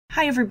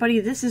Hi everybody,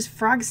 this is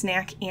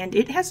Frogsnack, and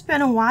it has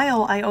been a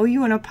while. I owe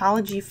you an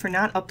apology for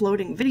not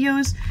uploading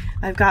videos.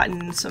 I've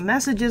gotten some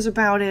messages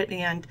about it,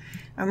 and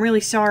I'm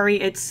really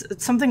sorry. It's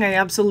something I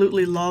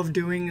absolutely love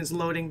doing, is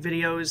loading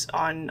videos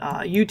on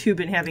YouTube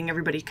and having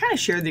everybody kind of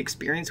share the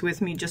experience with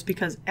me, just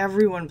because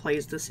everyone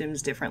plays The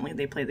Sims differently.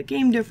 They play the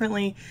game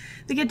differently.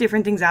 They get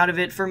different things out of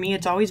it. For me,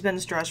 it's always been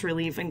stress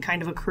relief and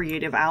kind of a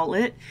creative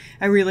outlet.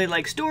 I really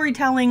like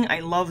storytelling. I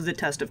love the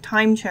Test of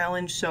Time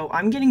challenge, so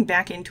I'm getting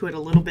back into it a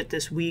little bit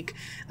this week.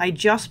 I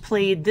just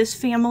played this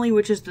family,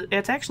 which is,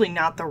 it's actually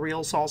not the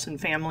real Saulson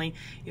family.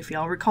 If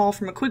y'all recall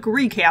from a quick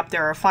recap,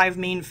 there are 5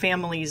 main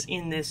families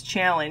in this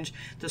challenge.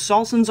 The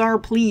Saulsons are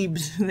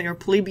plebes. They are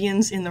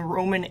plebeians in the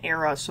Roman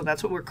era, so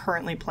that's what we're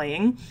currently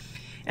playing.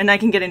 And I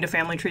can get into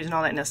family trees and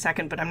all that in a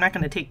second, but I'm not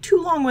going to take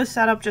too long with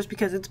setup just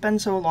because it's been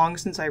so long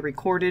since I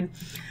recorded.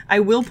 I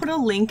will put a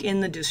link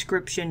in the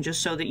description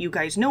just so that you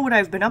guys know what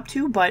I've been up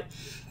to, but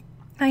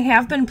I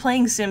have been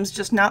playing Sims,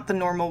 just not the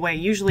normal way.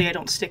 Usually I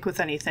don't stick with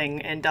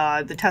anything, and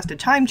the Test of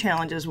Time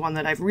challenge is one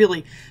that I've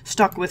really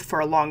stuck with for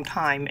a long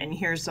time, and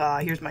here's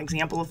my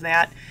example of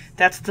that.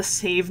 That's the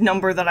save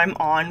number that I'm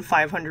on,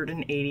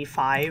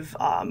 585,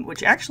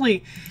 which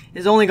actually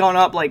is only gone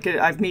up, like,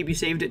 I've maybe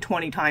saved it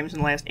 20 times in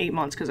the last 8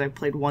 months because I've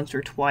played once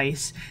or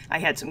twice. I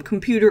had some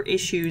computer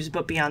issues,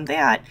 but beyond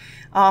that,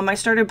 I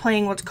started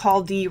playing what's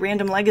called the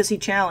Random Legacy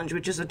Challenge,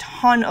 which is a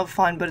ton of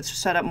fun, but it's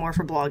set up more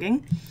for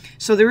blogging.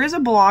 So there is a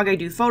blog. I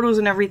do photos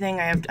and everything.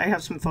 I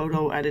have some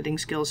photo editing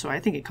skills, so I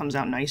think it comes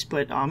out nice,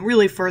 but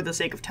really for the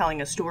sake of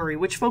telling a story,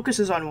 which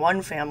focuses on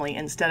one family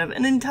instead of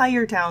an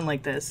entire town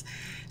like this.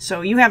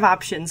 So you have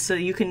options, so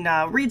you can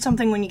read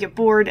something when you get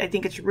bored. I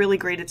think it's really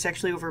great. It's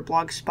actually over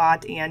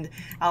Blogspot, and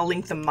I'll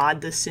link the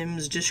Mod The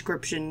Sims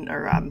description,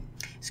 or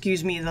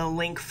excuse me, the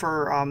link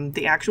for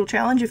the actual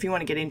challenge if you want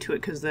to get into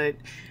it, because the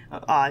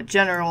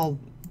general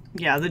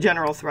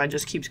thread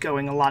just keeps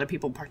going. A lot of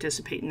people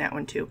participate in that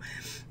one too.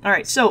 All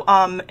right, so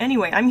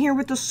anyway, I'm here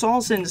with the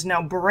Saulsons.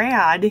 Now,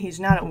 Brad, he's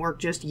not at work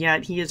just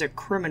yet. He is a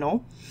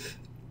criminal.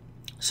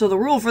 So the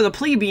rule for the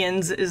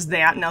Plebians is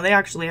that, now they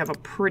actually have a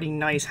pretty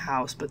nice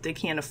house, but they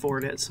can't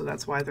afford it, so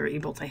that's why they're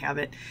able to have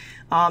it.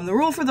 The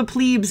rule for the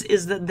plebes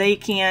is that they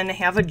can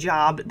have a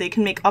job. They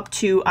can make up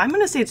to, I'm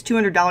going to say it's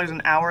 $200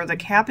 an hour. The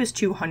cap is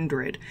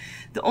 $200.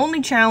 The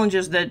only challenge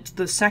is that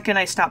the second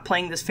I stop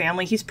playing this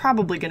family, he's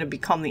probably going to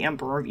become the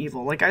Emperor of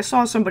Evil. Like, I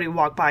saw somebody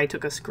walk by,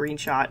 took a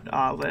screenshot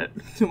of it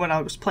when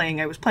I was playing.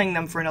 I was playing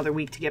them for another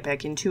week to get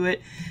back into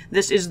it.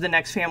 This is the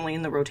next family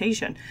in the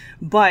rotation.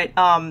 But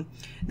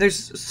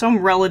there's some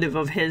relative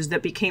of his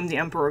that became the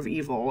Emperor of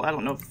Evil. I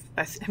don't know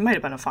if it might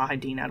have been a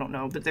Fahadeen, I don't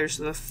know, but there's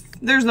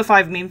the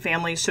 5 main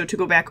families. So to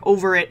go back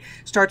over it,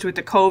 starts with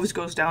the Coves,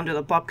 goes down to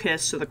the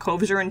Bupkis. So the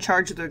Coves are in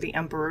charge, they're the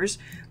emperors.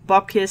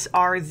 Bupkis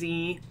are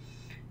the,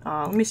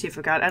 let me see if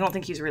I got, I don't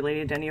think he's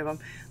related to any of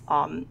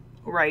them.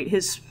 Right,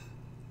 his,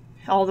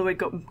 all the way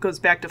goes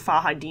back to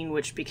Fahadeen,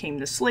 which became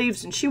the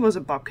slaves, and she was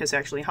a Bupkis,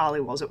 actually. Holly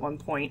was at one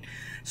point.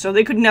 So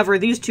they could never,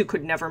 these two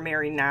could never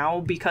marry now,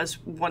 because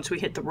once we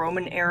hit the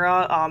Roman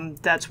era,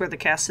 that's where the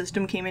caste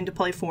system came into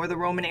play for the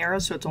Roman era,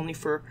 so it's only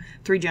for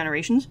 3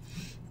 generations.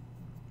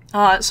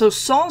 So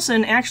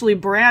Saulson, actually,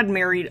 Brad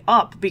married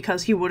up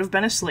because he would have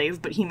been a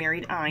slave, but he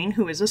married Ein,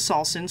 who is a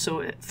Saulson,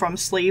 so from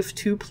slave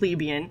to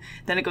plebeian.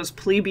 Then it goes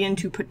plebeian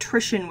to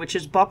patrician, which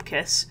is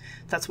Bupkis.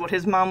 That's what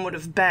his mom would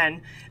have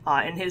been,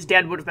 and his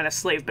dad would have been a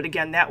slave, but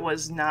again, that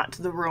was not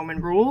the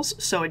Roman rules,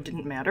 so it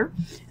didn't matter.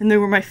 And they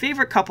were my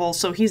favorite couple,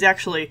 so he's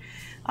actually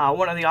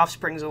one of the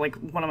offsprings, are like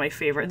one of my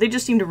favorite. They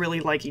just seem to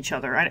really like each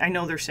other. I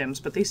know they're Sims,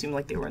 but they seem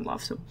like they were in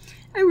love, so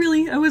I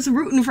was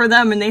rooting for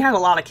them, and they had a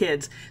lot of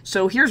kids.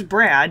 So here's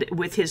Brad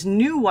with his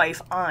new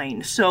wife,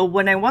 Ein. So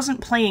when I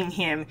wasn't playing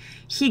him,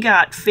 he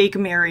got fake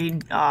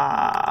married,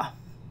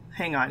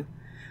 hang on.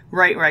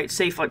 Right,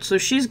 Safefoot. So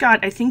she's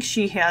got, I think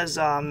she has,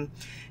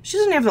 she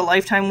doesn't have the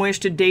lifetime wish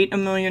to date a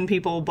million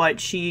people, but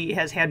she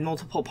has had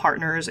multiple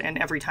partners, and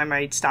every time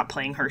I stop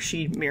playing her,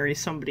 she marries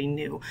somebody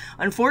new.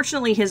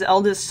 Unfortunately, his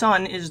eldest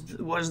son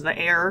was the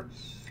heir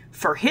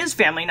for his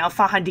family. Now,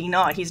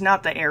 Fahadeen, he's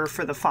not the heir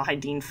for the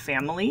Fahadeen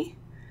family.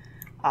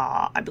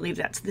 I believe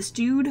that's this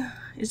dude.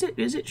 Is it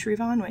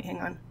Shrivon? Wait,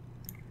 hang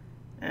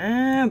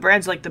on.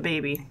 Brad's like the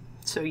baby.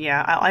 So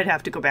yeah, I'd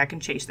have to go back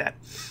and chase that.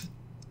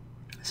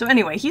 So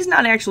anyway, he's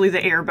not actually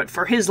the heir, but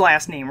for his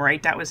last name,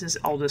 right? That was his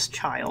eldest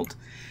child.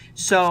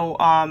 So,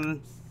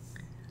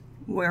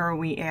 where are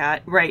we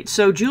at? Right,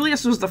 so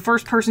Julius was the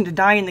first person to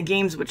die in the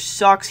games, which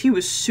sucks. He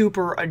was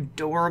super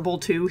adorable,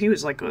 too. He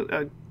was like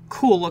a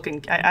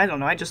cool-looking, I don't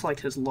know, I just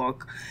liked his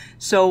look.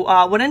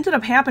 So, what ended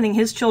up happening,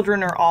 his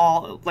children are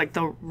all, like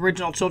the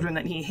original children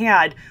that he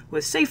had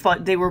with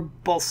Safut, they were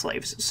both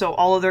slaves. So,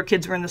 all of their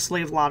kids were in the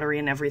slave lottery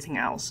and everything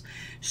else.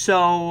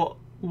 So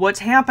what's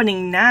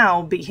happening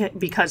now,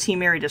 because he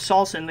married a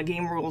Saulson, the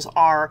game rules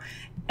are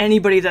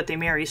anybody that they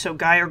marry, so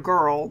guy or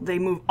girl, they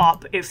move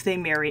up if they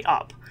marry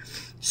up.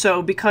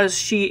 So because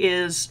she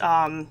is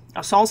a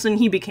Saulson,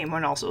 he became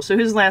one also. So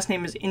his last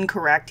name is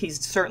incorrect.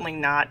 He's certainly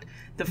not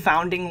the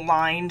founding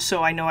line,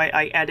 so I know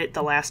I edit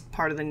the last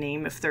part of the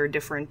name if they're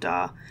different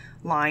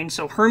line.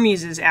 So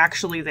Hermes is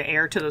actually the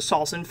heir to the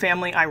Saulson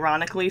family,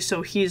 ironically.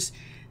 So this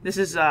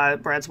is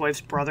Brad's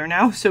wife's brother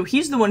now. So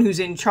he's the one who's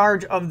in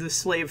charge of the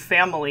slave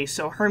family.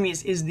 So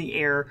Hermes is the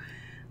heir,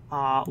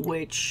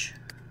 which,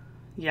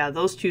 yeah,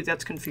 those two,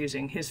 that's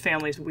confusing. His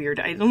family's weird.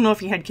 I don't know if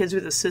he had kids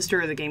with his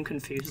sister or the game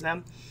confused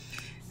them.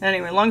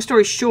 Anyway, long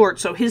story short,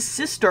 so his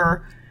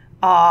sister,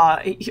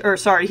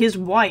 his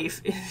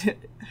wife,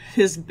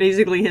 his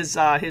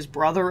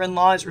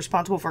brother-in-law is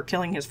responsible for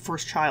killing his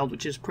first child,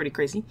 which is pretty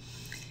crazy.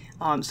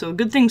 So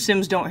good thing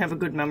Sims don't have a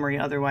good memory,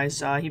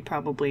 otherwise he'd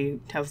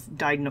probably have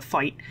died in a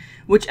fight,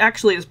 which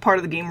actually is part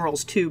of the game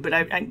rules too,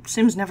 but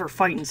Sims never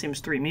fight in Sims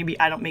 3. Maybe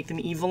I don't make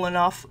them evil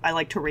enough. I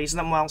like to raise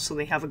them well so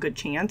they have a good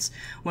chance.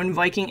 When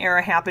Viking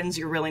era happens,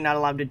 you're really not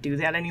allowed to do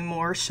that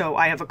anymore, so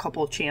I have a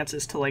couple of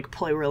chances to like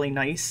play really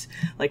nice.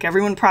 Like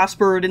everyone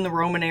prospered in the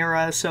Roman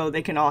era, so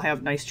they can all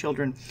have nice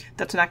children.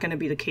 That's not going to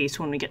be the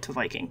case when we get to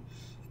Viking.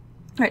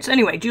 Alright, so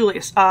anyway,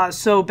 Julius.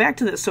 So back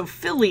to this. So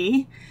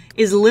Philly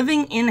is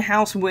living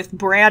in-house with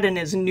Brad and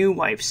his new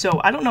wife.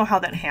 So I don't know how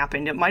that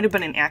happened. It might have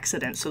been an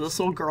accident. So this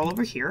little girl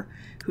over here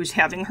who's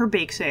having her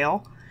bake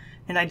sale.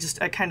 And I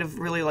kind of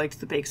really liked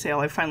the bake sale.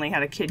 I finally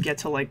had a kid get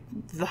to like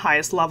the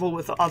highest level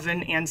with the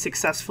oven and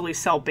successfully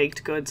sell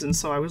baked goods. And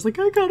so I was like,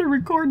 I gotta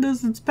record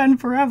this. It's been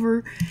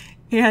forever.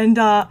 And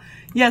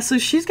yeah, so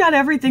she's got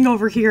everything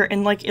over here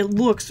and like it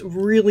looks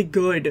really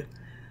good.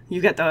 You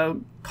got the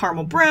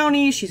caramel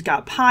brownie, she's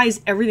got pies,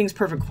 everything's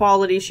perfect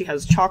quality. She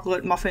has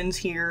chocolate muffins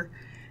here,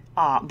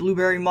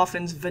 blueberry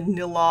muffins,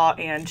 vanilla,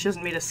 and she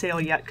hasn't made a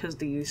sale yet because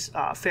these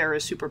fare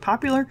is super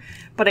popular.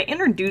 But I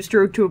introduced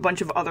her to a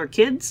bunch of other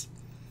kids.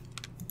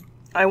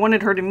 I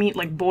wanted her to meet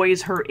like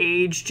boys her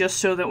age just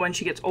so that when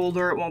she gets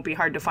older it won't be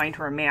hard to find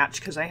her a match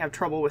because I have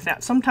trouble with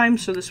that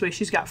sometimes. So this way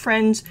she's got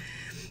friends.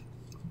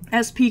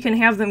 SP can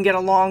have them get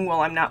along while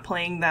I'm not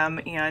playing them,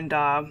 and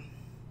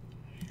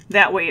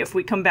that way, if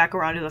we come back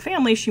around to the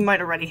family, she might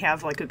already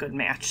have, like, a good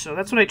match. So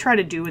that's what I try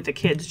to do with the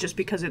kids, just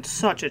because it's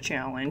such a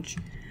challenge.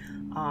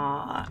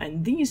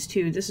 And these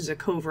two, this is a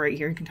Cove right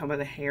here. You can tell by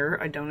the hair.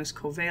 Adonis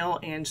Covale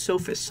and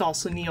Sophis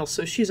Saulsoniel.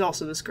 So she's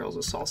also, this girl's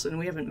a Saulson.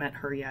 We haven't met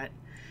her yet.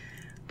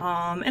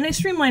 And I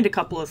streamlined a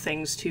couple of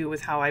things, too,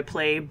 with how I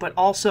play. But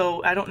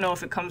also, I don't know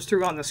if it comes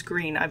through on the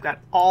screen. I've got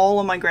all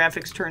of my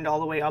graphics turned all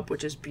the way up,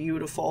 which is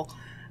beautiful.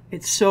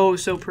 It's so,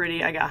 so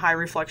pretty. I got high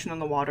reflection on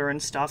the water and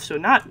stuff, so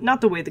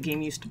not the way the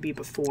game used to be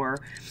before.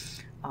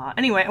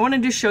 Anyway, I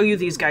wanted to show you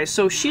these guys.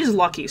 So she's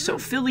lucky. So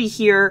Philly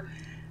here,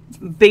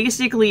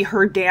 basically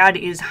her dad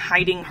is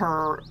hiding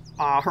her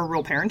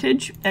real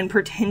parentage and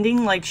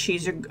pretending like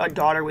she's a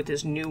daughter with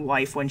his new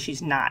wife when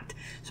she's not.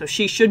 So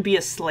she should be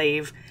a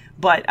slave,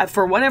 but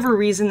for whatever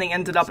reason they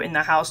ended up in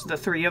the house, the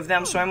three of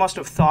them, so I must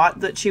have thought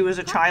that she was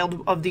a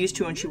child of these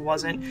two and she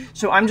wasn't.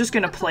 So I'm just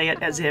going to play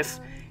it as if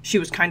she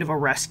was kind of a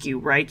rescue,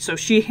 right? So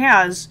she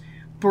has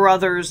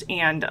brothers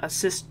and a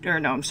sister,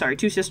 no, I'm sorry,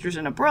 two sisters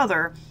and a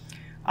brother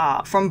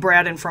from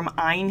Brad and from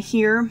Ein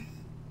here.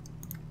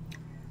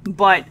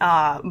 But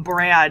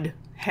Brad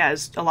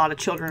has a lot of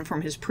children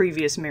from his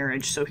previous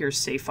marriage. So here's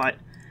Seyfut,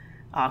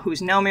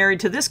 who's now married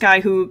to this guy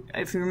who,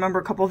 if you remember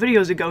a couple of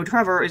videos ago,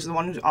 Trevor is the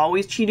one who's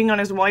always cheating on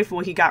his wife.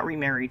 Well, he got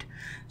remarried.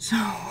 So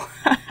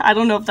I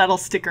don't know if that'll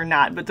stick or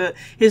not, but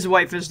his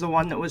wife is the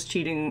one that was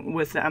cheating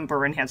with the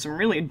Emperor and had some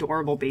really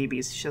adorable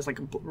babies. She has like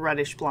a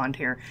reddish blonde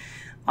hair.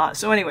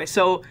 So anyway,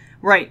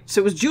 right,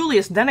 so it was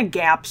Julius, then a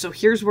gap. So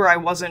here's where I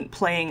wasn't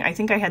playing. I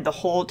think I had the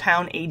whole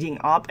town aging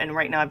up, and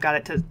right now I've got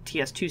it to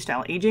TS2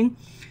 style aging.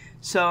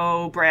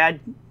 So Brad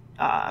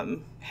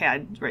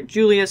had, right,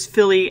 Julius,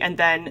 Philly, and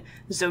then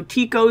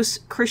Zotikos,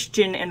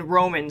 Christian, and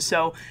Roman.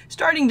 So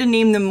starting to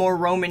name them more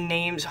Roman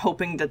names,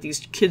 hoping that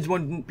these kids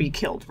wouldn't be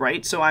killed,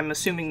 right? So I'm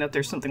assuming that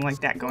there's something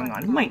like that going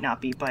on. It might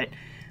not be, but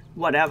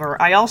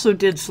whatever. I also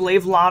did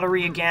slave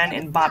lottery again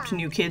and bopped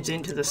new kids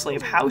into the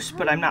slave house,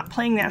 but I'm not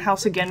playing that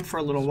house again for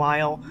a little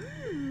while.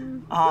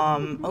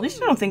 At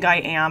least I don't think I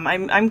am.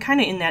 I'm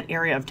kind of in that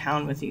area of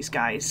town with these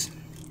guys,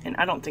 and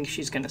I don't think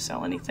she's going to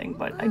sell anything,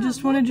 but I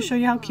just wanted to show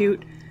you how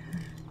cute.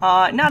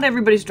 Not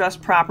everybody's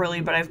dressed properly,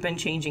 but I've been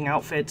changing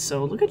outfits,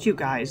 so look at you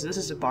guys. This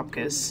is a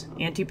Bupkis.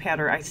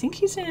 Antipater, I think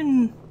he's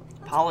in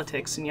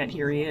politics, and yet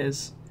here he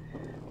is,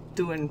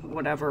 doing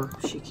whatever.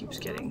 She keeps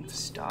getting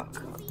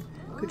stuck.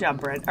 Good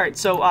job, Brad. Alright,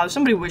 so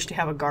somebody wished to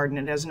have a garden.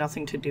 It has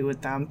nothing to do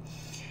with them.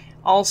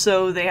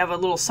 Also, they have a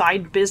little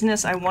side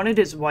business. I wanted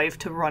his wife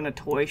to run a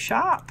toy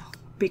shop,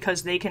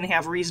 because they can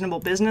have reasonable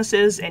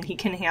businesses, and he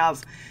can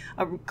have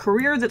a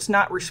career that's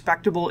not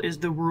respectable is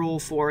the rule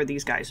for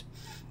these guys.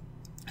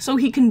 So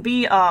he can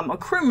be a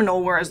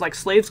criminal, whereas like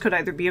slaves could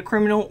either be a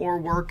criminal or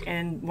work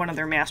in one of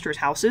their master's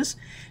houses.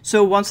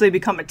 So once they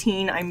become a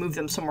teen, I move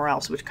them somewhere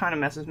else, which kind of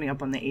messes me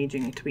up on the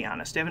aging, to be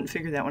honest. I haven't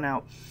figured that one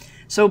out.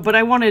 So, but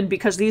I wanted,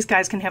 because these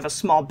guys can have a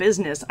small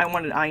business, I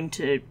wanted Ein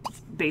to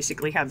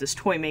basically have this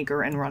toy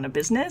maker and run a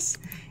business.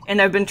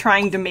 And I've been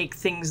trying to make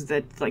things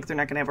that, like, they're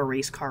not going to have a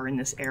race car in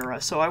this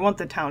era. So I want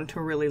the town to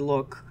really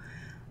look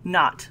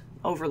not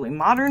overly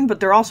modern, but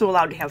they're also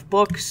allowed to have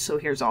books. So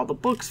here's all the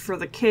books for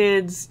the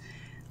kids.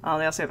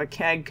 They also have a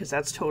keg, because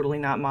that's totally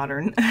not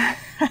modern.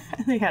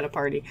 They had a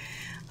party.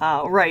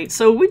 Right,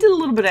 so we did a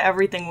little bit of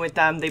everything with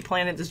them. They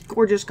planted this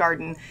gorgeous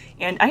garden,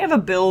 and I have a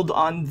build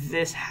on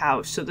this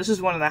house. So this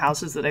is one of the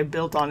houses that I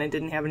built on and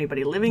didn't have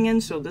anybody living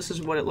in, so this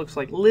is what it looks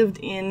like lived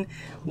in.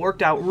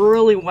 Worked out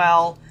really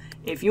well.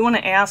 If you want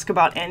to ask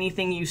about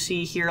anything you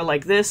see here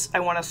like this, I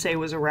want to say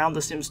was around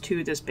The Sims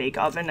 2, this bake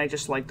oven. I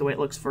just like the way it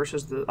looks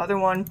versus the other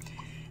one.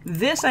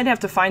 This, I'd have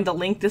to find the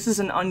link. This is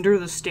an under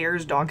the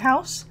stairs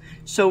doghouse.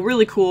 So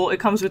really cool. It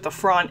comes with the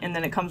front, and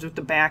then it comes with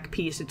the back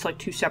piece. It's like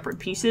 2 separate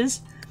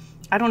pieces.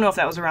 I don't know if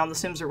that was around The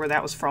Sims or where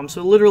that was from.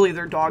 So literally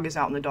their dog is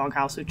out in the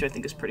doghouse, which I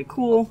think is pretty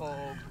cool.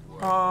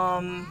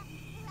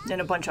 And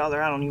a bunch of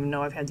other, I don't even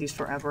know, I've had these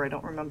forever. I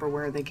don't remember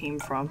where they came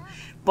from.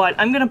 But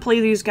I'm going to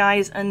play these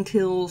guys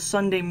until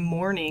Sunday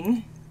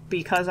morning,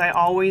 because I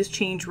always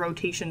change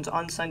rotations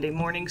on Sunday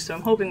morning. So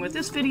I'm hoping with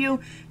this video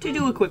to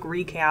do a quick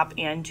recap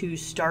and to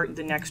start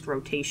the next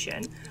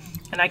rotation.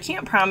 And I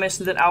can't promise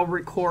that I'll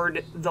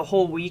record the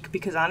whole week,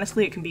 because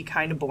honestly it can be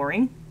kind of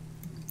boring.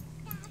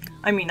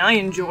 I mean, I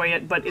enjoy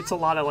it, but it's a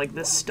lot of like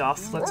this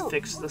stuff. Let's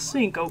fix the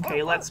sink.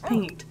 Okay, let's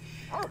paint.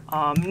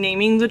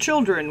 Naming the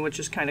children, which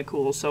is kind of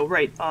cool. So,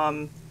 right,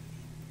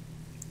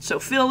 so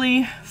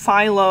Philly,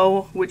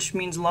 Philo, which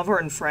means lover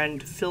and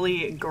friend.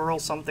 Philly, girl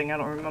something, I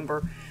don't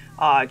remember.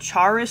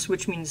 Charis,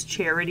 which means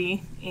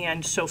charity.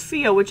 And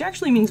Sophia, which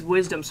actually means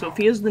wisdom.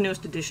 Sophia's the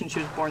newest addition. She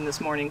was born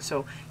this morning,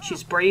 so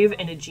she's brave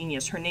and a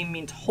genius. Her name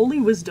means holy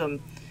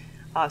wisdom.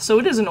 So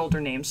it is an older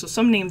name, so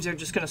some names are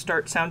just going to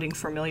start sounding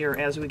familiar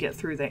as we get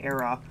through the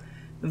era.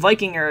 The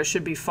Viking era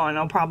should be fun.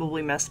 I'll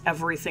probably mess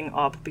everything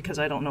up because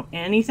I don't know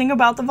anything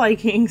about the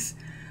Vikings,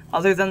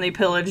 other than they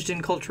pillaged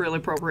and culturally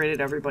appropriated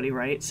everybody,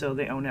 right? So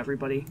they own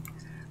everybody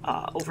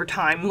over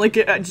time. Like,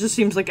 it just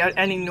seems like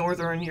any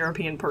Northern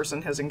European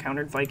person has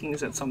encountered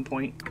Vikings at some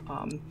point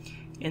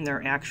in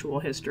their actual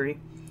history.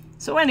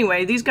 So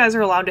anyway, these guys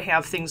are allowed to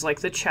have things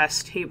like the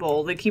chess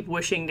table. They keep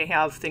wishing to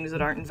have things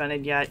that aren't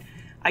invented yet.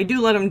 I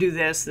do let them do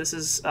this. This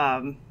is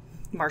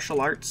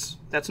martial arts.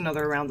 That's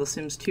another around The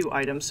Sims 2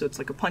 item. So it's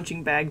like a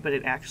punching bag, but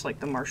it acts like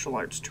the martial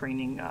arts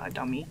training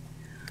dummy.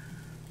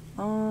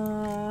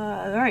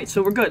 Alright,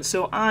 so we're good.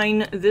 So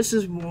Ein, this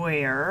is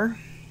where...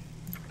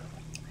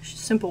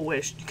 Simple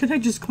wish. Could I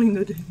just clean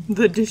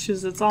the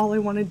dishes? That's all I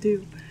want to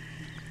do.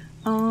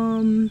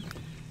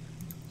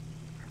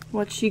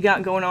 What she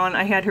got going on?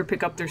 I had her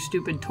pick up their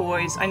stupid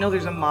toys. I know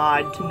there's a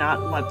mod to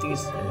not let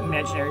these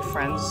imaginary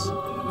friends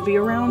be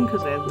around,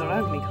 because they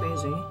drive me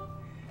crazy.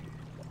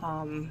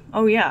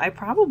 Oh yeah, I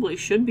probably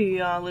should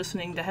be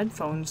listening to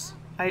headphones.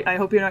 I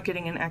hope you're not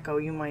getting an echo.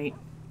 You might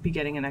be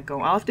getting an echo.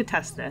 I'll have to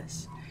test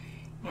this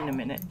in a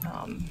minute.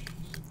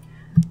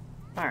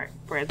 Alright,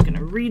 Brad's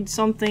gonna read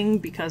something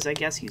because I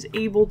guess he's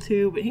able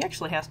to, but he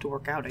actually has to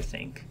work out, I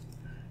think.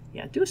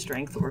 Yeah, do a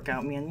strength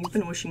workout, man. You've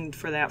been wishing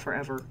for that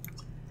forever.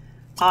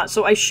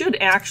 So I should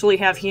actually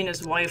have he and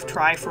his wife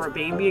try for a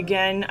baby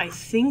again. I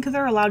think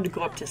they're allowed to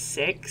go up to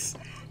 6.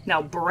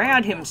 Now,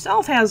 Brad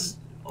himself has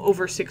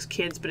over 6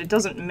 kids, but it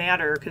doesn't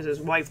matter because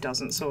his wife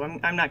doesn't, so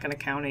I'm not going to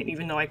count it,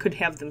 even though I could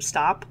have them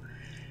stop.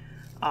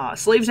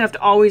 Slaves have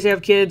to always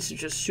have kids,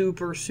 just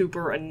super,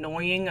 super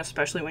annoying,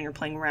 especially when you're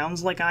playing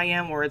rounds like I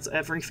am, where it's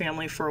every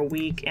family for a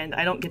week, and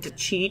I don't get to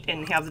cheat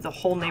and have the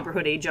whole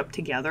neighborhood age up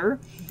together,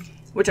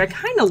 which I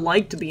kind of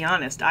like, to be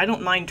honest. I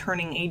don't mind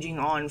turning aging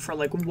on for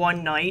like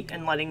one night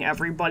and letting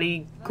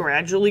everybody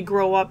gradually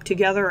grow up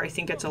together. I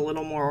think it's a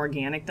little more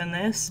organic than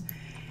this.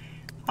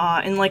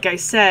 And like I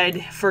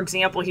said, for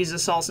example, he's a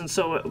Saulson,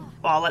 so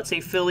let's say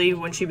Philly,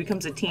 when she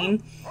becomes a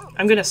teen,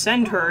 I'm going to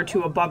send her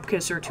to a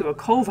Bupkis or to a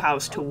Cove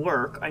house to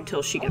work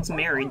until she gets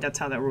married. That's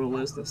how that rule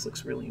is. This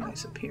looks really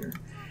nice up here.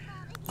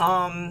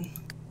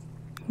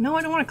 No,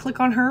 I don't want to click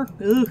on her.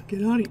 Ugh,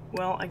 get out of here.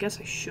 Well, I guess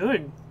I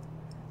should.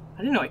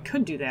 I didn't know I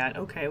could do that.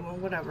 Okay, well,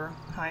 whatever.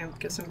 I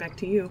guess I'm back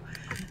to you.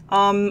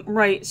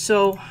 Right,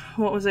 so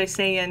what was I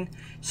saying?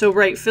 So,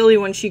 right, Philly,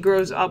 when she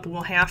grows up,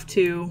 will have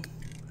to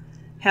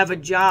have a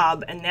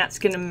job, and that's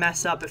going to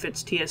mess up if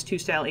it's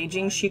TS2 style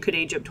aging. She could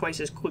age up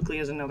twice as quickly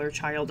as another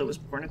child that was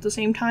born at the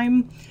same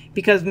time,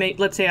 because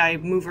let's say I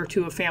move her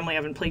to a family I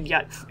haven't played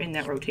yet in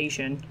that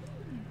rotation.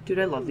 Dude,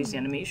 I love these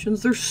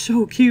animations. They're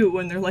so cute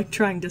when they're like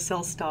trying to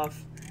sell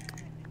stuff.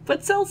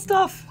 But sell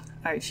stuff!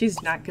 Alright, she's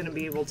not going to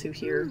be able to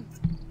here.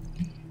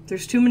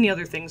 There's too many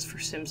other things for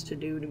Sims to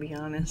do, to be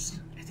honest.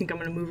 I think I'm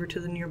going to move her to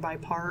the nearby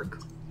park.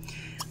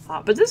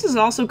 But this is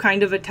also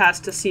kind of a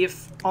test to see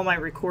if all my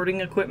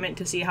recording equipment,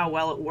 to see how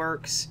well it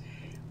works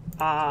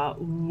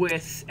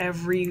with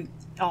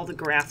all the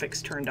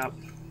graphics turned up.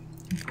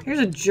 Here's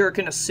a jerk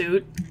in a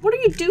suit. What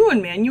are you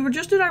doing, man? You were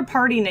just at our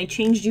party and they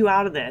changed you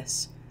out of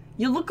this.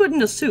 You look good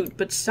in a suit,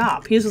 but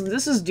stop.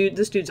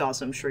 This dude's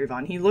awesome,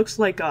 Shrevon. He looks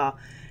like a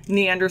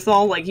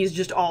Neanderthal, like he's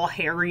just all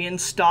hairy and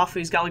stuff.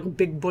 He's got like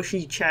big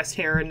bushy chest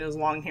hair and his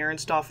long hair and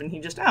stuff, and he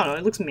just, I don't know,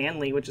 it looks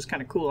manly, which is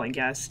kind of cool, I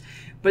guess.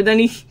 But then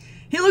he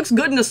looks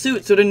good in a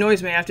suit, so it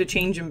annoys me. I have to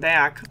change him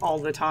back all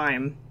the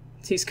time.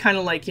 So he's kind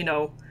of like, you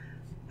know,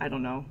 I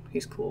don't know.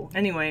 He's cool.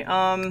 Anyway,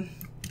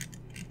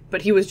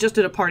 But he was just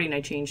at a party and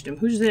I changed him.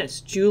 Who's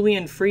this?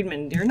 Julian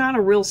Friedman. You're not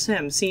a real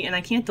sim. See, and I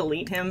can't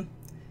delete him.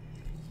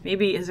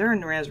 Maybe, is there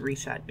a Raz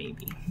reset?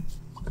 Maybe.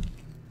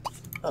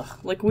 Ugh,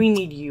 like we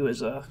need you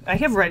as a... I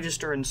have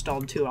register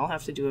installed too. I'll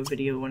have to do a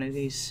video one of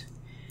these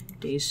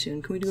days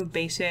soon. Can we do a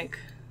basic?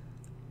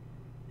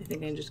 I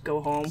think I can just go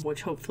home,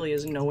 which hopefully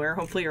is nowhere.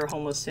 Hopefully you're a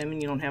homeless sim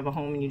and you don't have a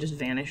home and you just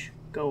vanish.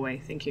 Go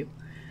away. Thank you.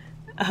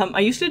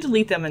 I used to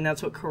delete them and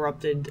that's what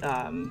corrupted...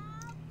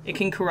 it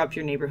can corrupt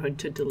your neighborhood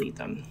to delete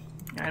them.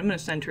 Alright, I'm going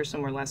to send her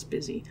somewhere less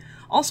busy.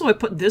 Also, I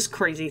put this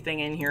crazy thing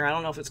in here. I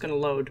don't know if it's going to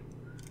load.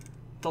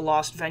 The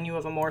Lost Venue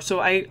of Amor. So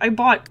I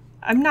bought...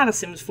 I'm not a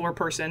Sims 4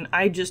 person.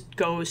 I just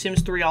go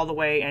Sims 3 all the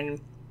way and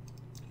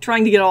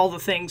trying to get all the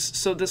things.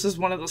 So this is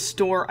one of the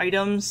store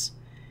items,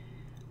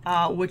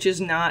 which is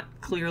not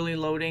clearly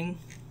loading.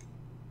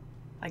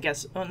 I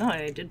guess... Oh, no,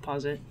 I did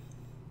pause it.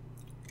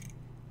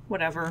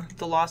 Whatever.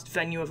 The Lost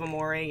Venue of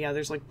Amore. Yeah,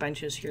 there's like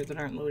benches here that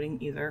aren't loading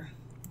either.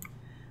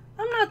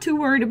 I'm not too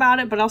worried about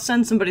it, but I'll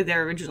send somebody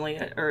there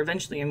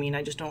eventually. I mean,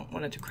 I just don't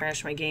want it to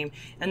crash my game.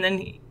 And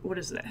then, what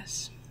is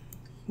this?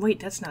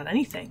 Wait, that's not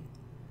anything.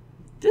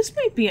 This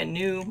might be a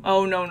new...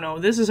 Oh, no, no.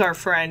 This is our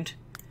friend.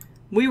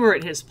 We were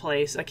at his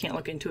place. I can't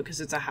look into it because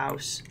it's a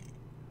house.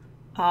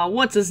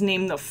 What's his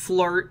name? The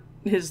flirt.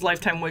 His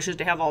lifetime wish is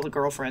to have all the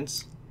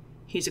girlfriends.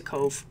 He's a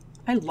cove.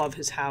 I love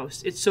his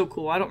house. It's so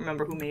cool. I don't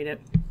remember who made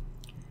it.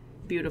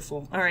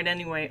 Beautiful. Alright,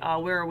 anyway.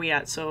 Where are we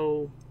at?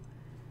 So...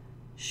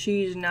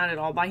 She's not at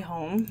all by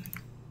home.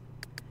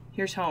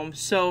 Here's home.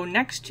 So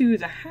next to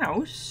the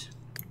house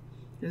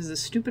is the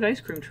stupid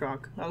ice cream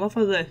truck. I love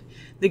how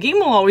the game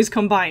will always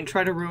come by and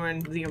try to ruin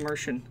the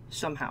immersion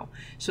somehow.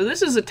 So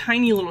this is a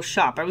tiny little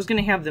shop. I was going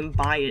to have them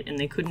buy it and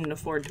they couldn't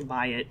afford to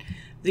buy it.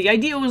 The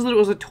idea was that it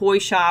was a toy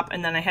shop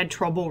and then I had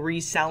trouble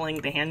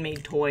reselling the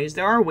handmade toys.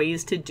 There are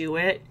ways to do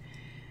it.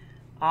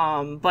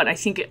 But I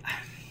think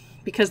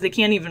because they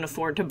can't even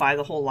afford to buy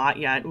the whole lot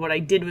yet, what I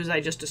did was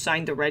I just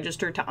assigned the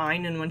register to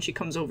Ein, and when she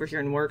comes over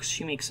here and works,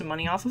 she makes some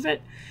money off of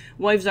it.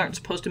 Wives aren't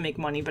supposed to make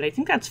money, but I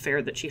think that's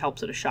fair that she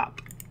helps at a shop.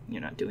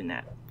 You're not doing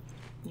that.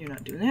 You're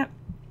not doing that.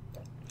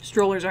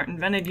 Strollers aren't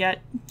invented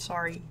yet.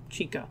 Sorry,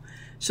 Chica.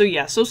 So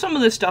yeah, so some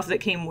of the stuff that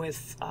came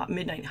with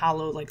Midnight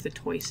Hollow, like the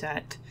toy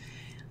set.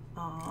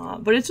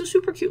 But it's a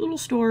super cute little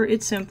store.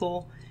 It's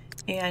simple,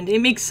 and it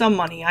makes some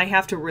money. I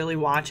have to really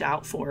watch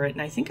out for it,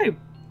 and I think I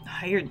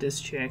hired this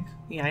chick.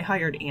 Yeah, I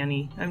hired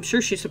Annie. I'm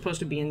sure she's supposed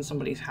to be in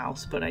somebody's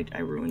house, but I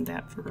ruined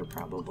that for her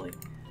probably.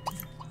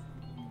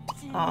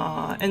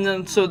 And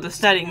then, so the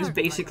settings,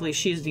 basically,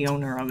 she's the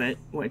owner of it,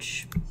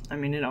 which, I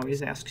mean, it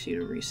always asks you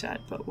to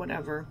reset, but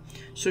whatever.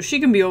 So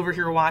she can be over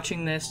here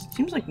watching this.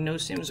 Seems like no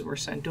Sims were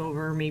sent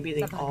over. Maybe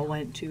they all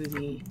went to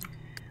the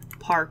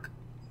park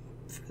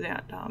for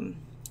that,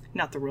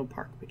 not the real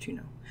park, but you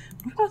know.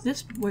 What about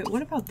this? Wait,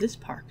 what about this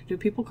park? Do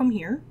people come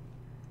here?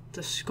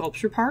 The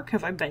sculpture park?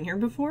 Have I been here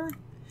before?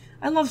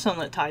 I love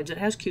Sunlit Tides. It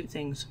has cute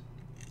things.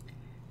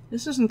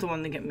 This isn't the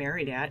one they get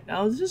married at.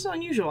 Oh, this is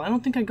unusual. I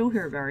don't think I go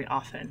here very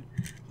often.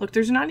 Look,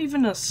 there's not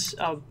even a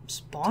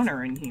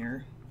spawner in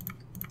here.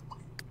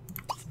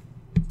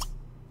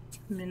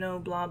 Minnow,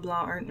 blah,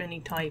 blah, aren't many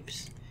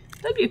types.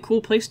 That'd be a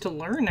cool place to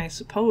learn, I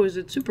suppose.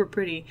 It's super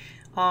pretty.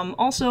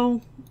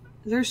 Also,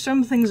 there's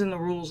some things in the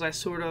rules I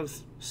sort of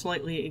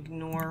slightly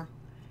ignore.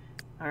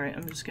 Alright,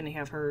 I'm just going to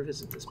have her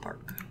visit this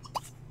park.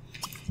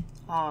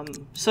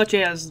 Such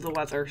as the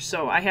weather.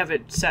 So I have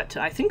it set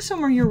to, I think,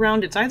 summer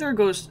year-round. It's either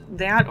goes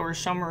that or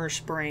summer or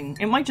spring.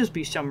 It might just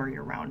be summer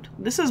year-round.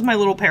 This is my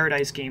little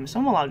paradise game, so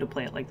I'm allowed to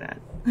play it like that,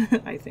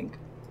 I think.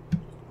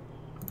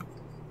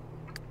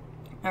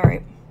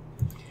 Alright.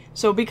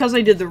 So because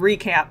I did the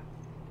recap,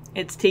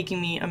 it's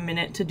taking me a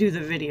minute to do the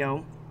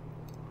video.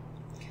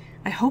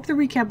 I hope the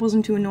recap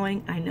wasn't too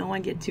annoying. I know I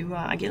get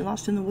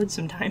lost in the woods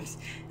sometimes,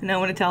 and I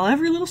want to tell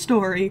every little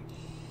story,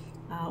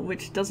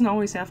 which doesn't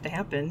always have to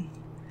happen.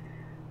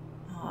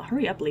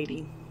 Hurry up,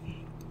 lady.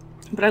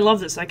 But I love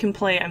this. I can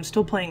play. I'm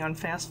still playing on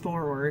fast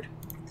forward.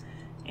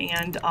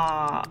 And,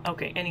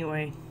 okay,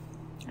 anyway.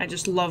 I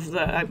just love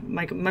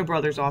my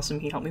brother's awesome.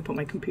 He helped me put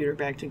my computer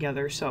back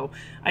together, so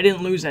I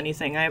didn't lose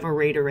anything. I have a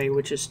RAID array,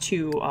 which is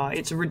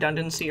it's a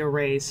redundancy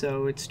array,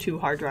 so it's 2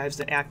 hard drives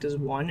that act as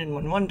one, and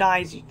when one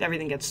dies,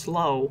 everything gets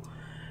slow.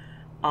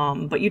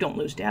 But you don't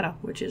lose data,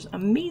 which is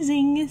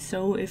amazing.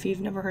 So if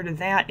you've never heard of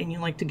that, and you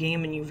like to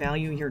game and you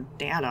value your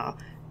data,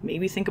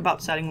 maybe think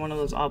about setting one of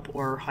those up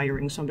or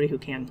hiring somebody who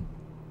can.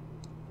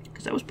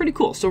 Because that was pretty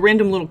cool. So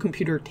random little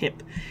computer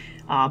tip.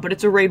 But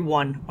it's a RAID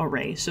 1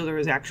 array, so there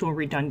is actual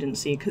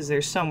redundancy because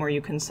there's somewhere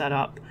you can set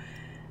up.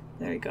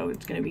 There you go.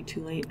 It's going to be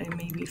too late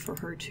maybe for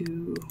her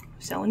to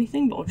sell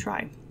anything, but we'll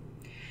try.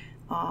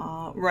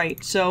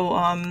 Right, so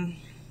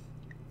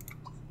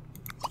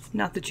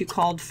not that you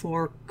called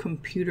for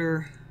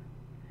computer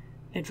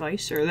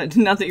advice, or that,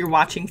 not that you're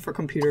watching for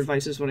computer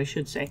advice is what I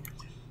should say.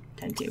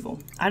 10 table.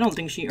 I don't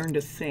think she earned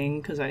a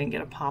thing because I didn't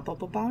get a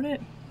pop-up about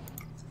it.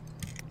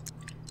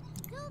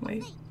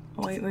 Wait.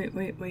 Oh,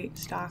 wait.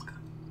 Stock.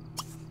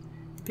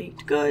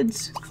 Baked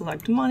goods.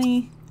 Collect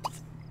money.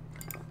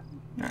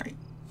 Alright.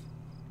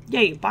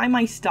 Yay, buy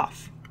my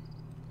stuff.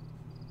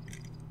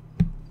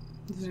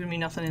 There's gonna be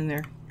nothing in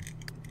there.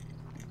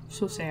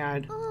 So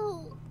sad.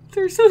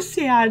 They're so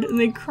sad and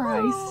they cry.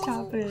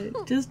 Stop it.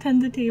 Just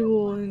tend the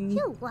table and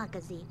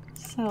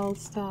sell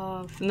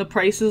stuff. And the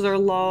prices are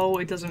low.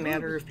 It doesn't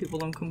matter if people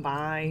don't come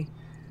by.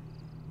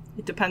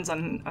 It depends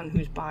on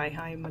who's by.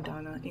 Hi,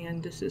 Madonna.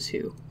 And this is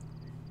who?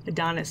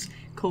 Adonis.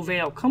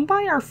 Covale. Come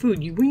buy our food.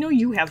 We know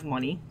you have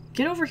money.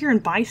 Get over here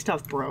and buy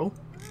stuff, bro.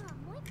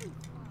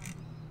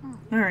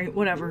 Alright,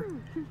 whatever.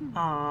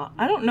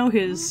 I don't know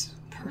his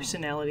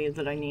personality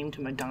that I named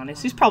him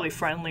Adonis. He's probably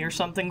friendly or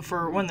something.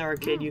 For when they're a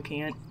kid, you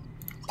can't.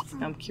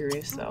 I'm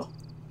curious, though.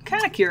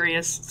 Kind of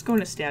curious. Let's go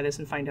into status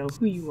and find out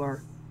who you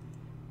are.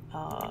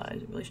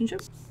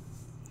 Relationship?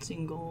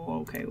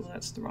 Single. Okay, well,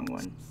 that's the wrong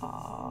one.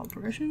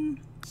 Progression?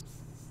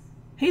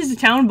 He's the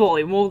town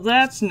bully. Well,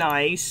 that's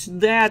nice.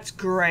 That's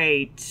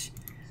great.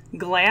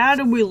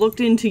 Glad we looked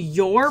into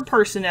your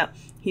personality.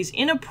 He's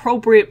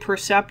inappropriate,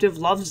 perceptive,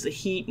 loves the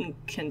heat, and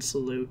can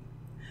salute.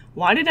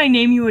 Why did I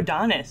name you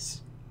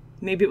Adonis?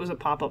 Maybe it was a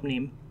pop-up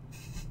name.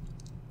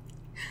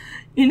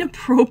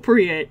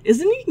 Inappropriate.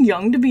 Isn't he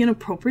young to be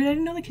inappropriate? I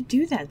didn't know they could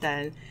do that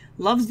then.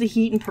 Loves the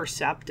heat and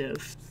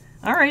perceptive.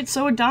 Alright,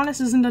 so Adonis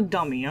isn't a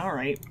dummy.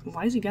 Alright.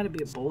 Why has he got to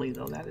be a bully,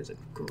 though? That is a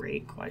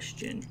great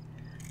question.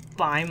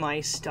 Buy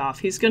my stuff.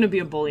 He's going to be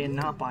a bully and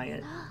not buy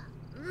it.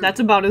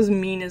 That's about as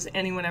mean as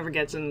anyone ever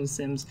gets in The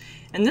Sims.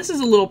 And this is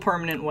a little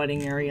permanent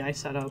wedding area I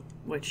set up,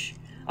 which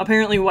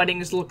apparently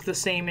weddings look the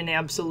same in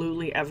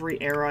absolutely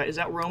every era. Is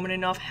that Roman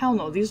enough? Hell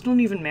no. These don't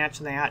even match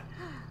that.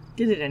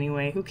 Did it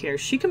anyway. Who cares?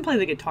 She can play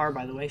the guitar,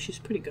 by the way. She's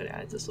pretty good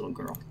at it, this little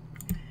girl.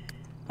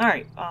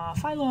 Alright,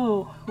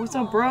 Philo. What's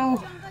up,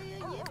 bro?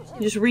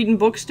 You just reading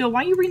books still?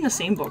 Why are you reading the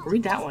same book?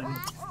 Read that one.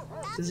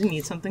 Does he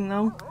need something,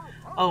 though?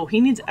 Oh,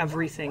 he needs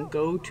everything.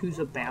 Go to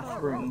the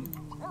bathroom.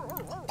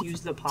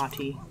 Use the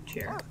potty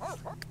chair.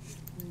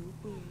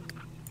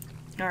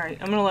 Alright,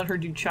 I'm gonna let her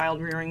do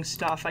child-rearing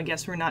stuff. I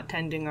guess we're not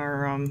tending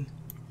our,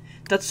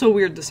 That's so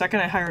weird. The second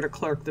I hired a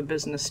clerk, the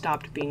business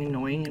stopped being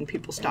annoying and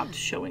people stopped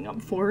showing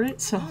up for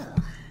it, so...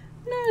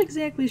 Not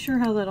exactly sure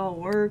how that all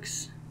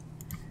works.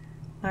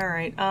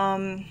 Alright,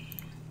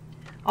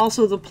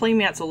 also, the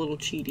playmat's a little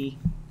cheaty.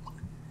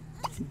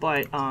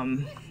 But,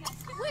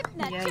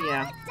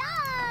 yeah.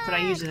 But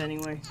I use it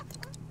anyway.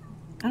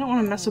 I don't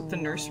want to mess up the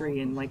nursery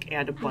and, like,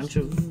 add a bunch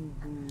of...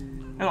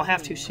 I don't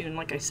have to soon.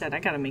 Like I said, I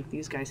gotta make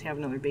these guys have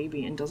another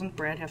baby. And doesn't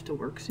Brad have to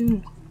work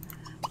soon?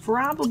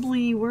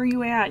 Probably. Where are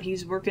you at?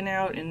 He's working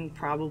out and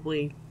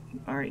probably...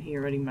 Alright, he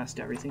already messed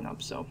everything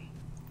up, so...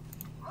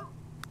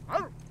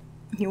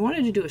 He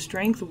wanted to do a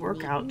strength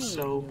workout,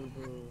 so...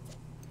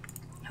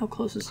 How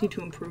close is he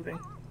to improving?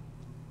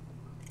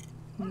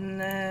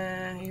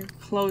 Nah, you're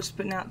close,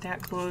 but not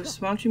that close.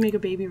 Why don't you make a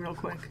baby real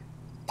quick?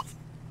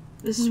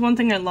 This is one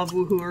thing I love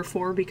Woohooer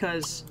for,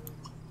 because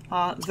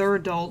they're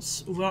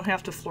adults. We don't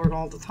have to flirt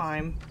all the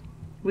time.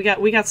 We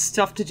got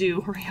stuff to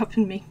do. Hurry up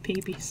and make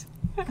babies.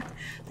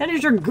 That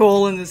is your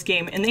goal in this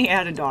game. And they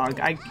add a dog.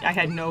 I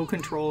had no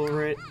control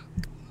over it.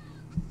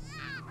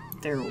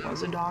 There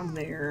was a dog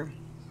there.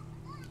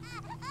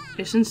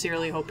 I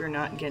sincerely hope you're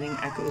not getting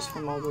echoes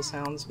from all the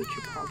sounds, which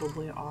you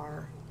probably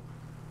are.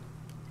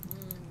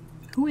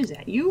 Who is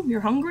that? You?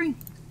 You're hungry?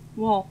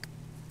 Well,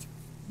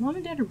 Mom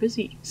and Dad are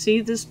busy.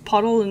 See this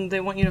puddle and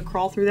they want you to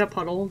crawl through that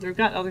puddle? They've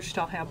got other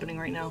stuff happening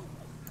right now.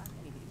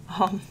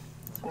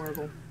 It's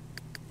horrible.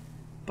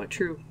 But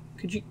true.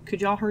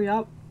 Could y'all hurry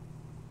up?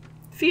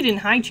 Feed in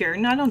high chair.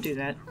 No, don't do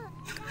that.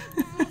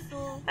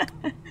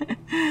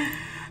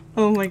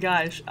 Oh my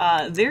gosh.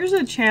 There's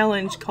a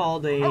challenge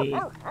called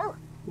a...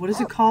 What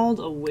is it called?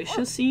 A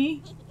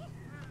Wish-a-See?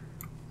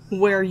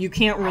 Where you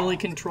can't really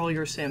control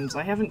your Sims.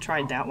 I haven't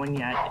tried that one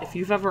yet. If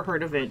you've ever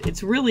heard of it,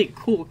 it's really a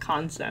cool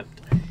concept.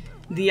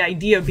 The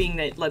idea being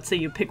that, let's say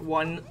you pick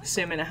one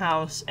Sim in a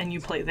house, and you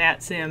play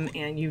that Sim,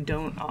 and you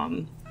don't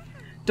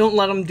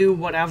let them do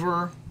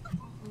whatever.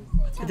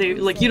 They,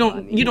 like, you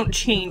don't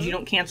change, you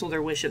don't cancel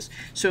their wishes.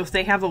 So if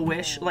they have a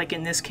wish, like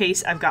in this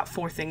case, I've got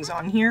 4 things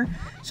on here.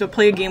 So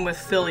play a game with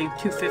Philly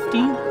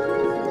 250.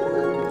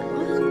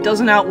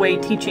 Doesn't outweigh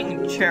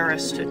teaching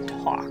Charis to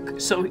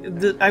talk. So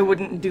I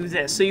wouldn't do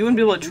this. So you wouldn't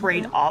be able to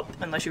trade up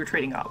unless you were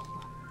trading up.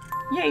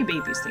 Yay,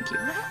 babies, thank you.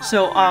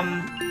 So,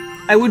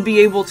 I would be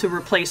able to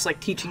replace, like,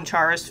 teaching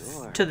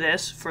Charis to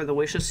this for the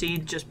Wish-a-See,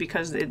 just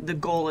because the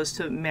goal is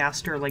to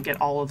master, like, get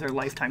all of their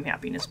lifetime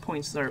happiness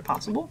points that are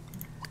possible.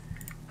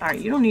 Alright,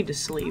 you don't need to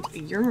sleep.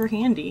 You're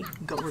handy.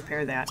 Go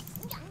repair that.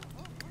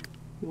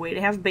 Way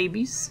to have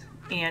babies.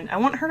 And I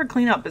want her to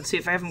clean up, but see,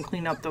 if I have them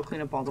clean up, they'll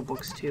clean up all the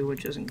books too,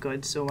 which isn't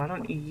good. So why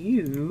don't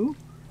you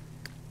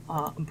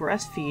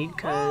breastfeed,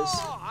 because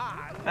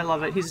I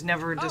love it. He's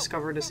never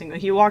discovered a single...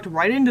 He walked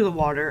right into the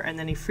water, and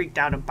then he freaked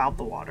out about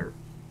the water.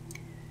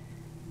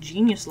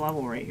 Genius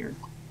level right here.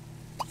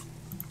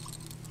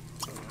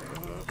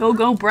 Go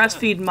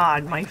breastfeed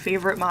mod, my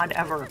favorite mod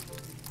ever.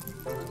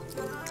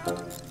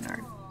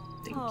 Alright,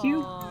 thank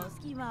you.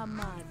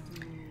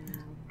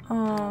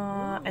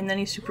 And then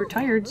he's super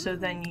tired, so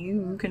then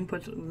you can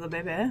put the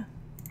baby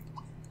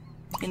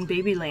in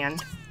baby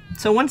land.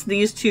 So once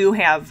these two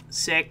have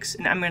 6,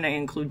 and I'm going to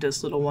include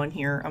this little one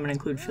here, I'm going to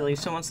include Philly,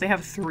 so once they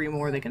have 3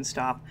 more, they can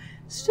stop.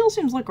 Still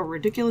seems like a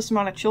ridiculous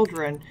amount of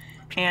children,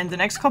 and the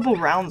next couple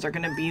rounds are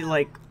going to be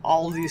like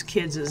all of these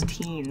kids as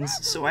teens,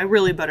 so I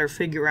really better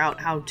figure out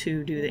how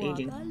to do the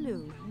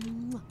aging.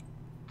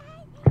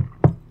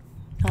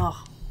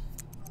 Oh.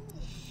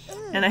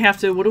 And I have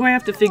to, what do I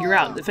have to figure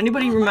out? If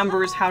anybody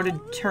remembers how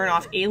to turn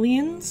off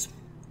aliens?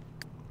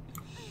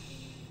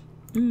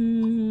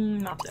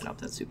 Mop that up,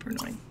 that's super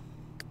annoying.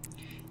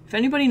 If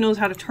anybody knows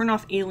how to turn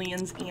off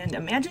aliens and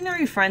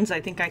imaginary friends,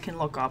 I think I can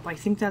look up. I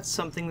think that's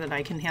something that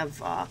I can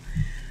have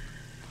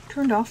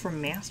turned off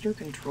from master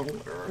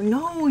controller.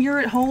 No, you're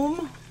at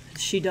home?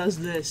 She does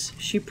this.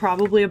 She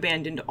probably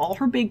abandoned all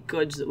her baked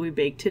goods that we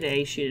baked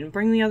today. She didn't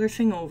bring the other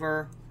thing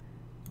over.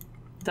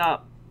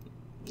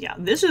 Yeah,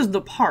 this is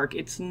the park.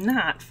 It's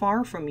not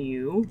far from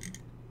you.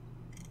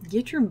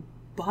 Get your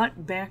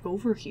butt back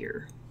over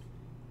here.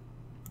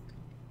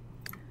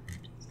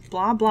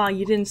 Blah, blah,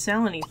 you didn't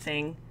sell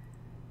anything.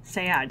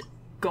 Sad.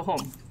 Go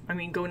home. I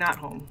mean, go not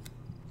home.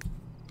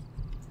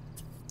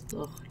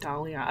 Ugh,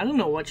 Dahlia. I don't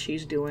know what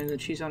she's doing,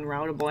 that she's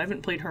unroutable. I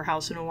haven't played her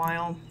house in a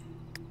while.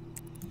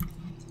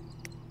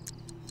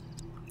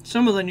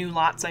 Some of the new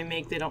lots I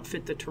make, they don't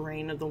fit the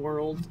terrain of the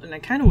world. And I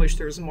kind of wish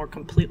there was more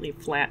completely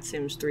flat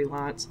Sims 3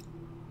 lots.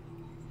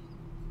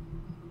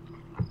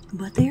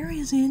 But there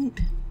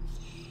isn't.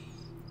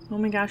 Oh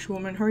my gosh,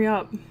 woman, hurry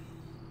up.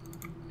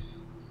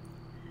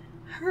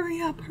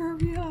 Hurry up,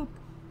 hurry up.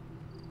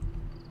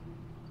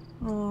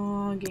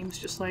 Oh, game's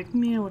just like,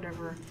 meh,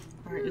 whatever.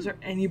 Alright, is there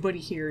anybody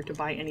here to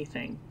buy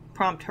anything?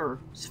 Prompt her.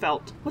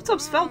 Svelte. What's up,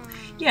 Svelte?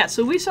 Yeah,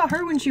 so we saw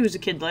her when she was a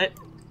kidlet.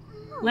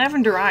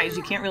 Lavender eyes,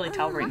 you can't really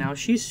tell right now.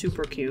 She's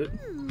super cute.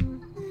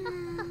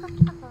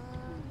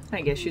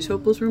 I guess she's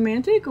hopeless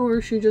romantic,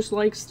 or she just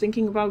likes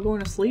thinking about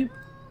going to sleep.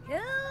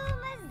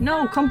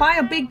 No, come buy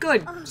a baked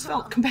good.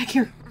 Svelte, come back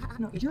here.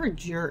 No, you're a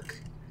jerk.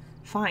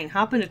 Fine,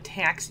 hop in a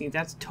taxi.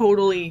 That's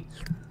totally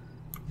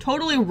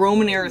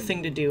Roman era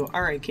thing to do.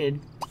 Alright, kid.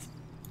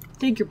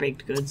 Take your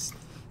baked goods.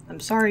 I'm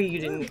sorry you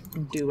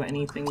didn't do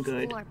anything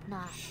good.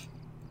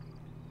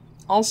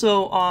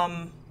 Also,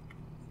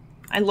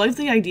 I like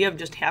the idea of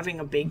just having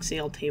a bake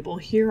sale table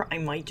here. I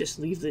might just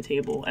leave the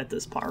table at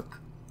this park.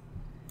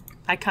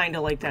 I kind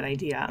of like that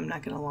idea, I'm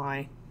not gonna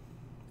lie.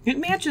 It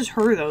matches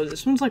her, though.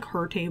 This one's like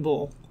her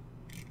table.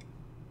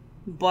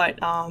 But,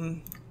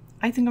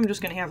 I think I'm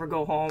just gonna have her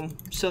go home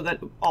so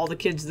that all the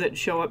kids that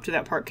show up to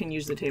that park can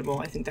use the table.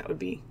 I think that would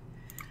be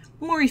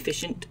more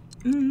efficient.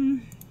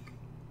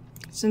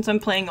 Since I'm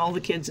playing all the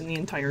kids in the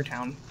entire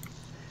town.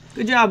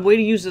 Good job, way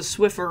to use the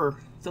Swiffer.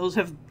 Those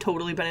have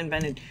totally been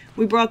invented.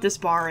 We brought this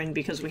bar in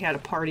because we had a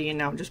party and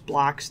now it just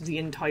blocks the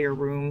entire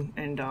room.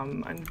 And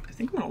I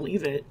think I'm gonna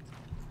leave it.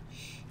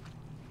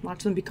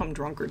 Watch them become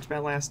drunkards by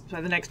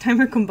the next time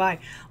I come by.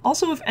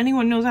 Also, if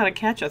anyone knows how to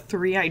catch a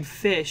 3-eyed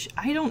fish,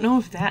 I don't know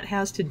if that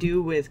has to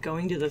do with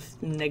going to the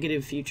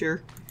negative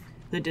future,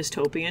 the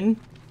dystopian.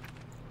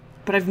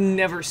 But I've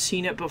never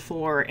seen it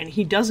before, and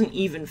he doesn't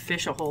even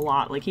fish a whole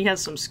lot. Like, he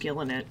has some skill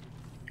in it.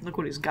 Look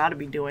what he's got to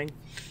be doing.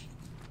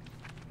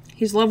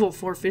 He's level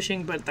 4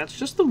 fishing, but that's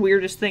just the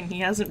weirdest thing.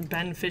 He hasn't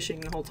been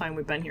fishing the whole time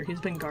we've been here. He's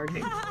been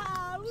gardening.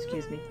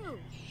 Excuse me.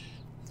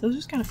 So it's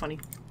just kind of funny.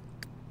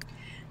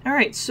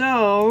 Alright,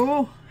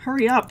 so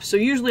hurry up. So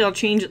usually I'll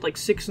change at like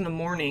 6 in the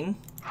morning.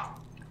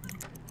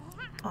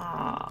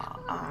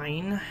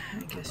 Ein.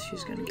 I guess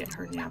she's gonna get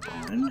her nap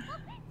on.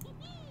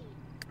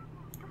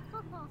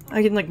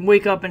 I can like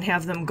wake up and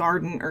have them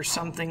garden or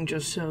something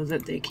just so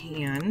that they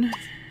can.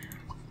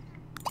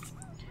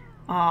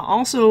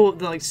 Also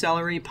the like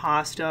celery,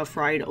 pasta,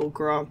 fried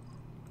okra.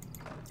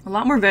 A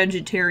lot more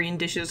vegetarian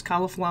dishes,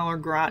 cauliflower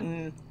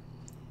gratin,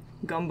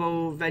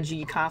 gumbo,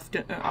 veggie,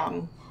 kofta,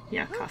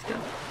 yeah, kofta.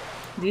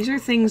 These are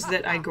things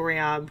that I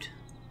grabbed.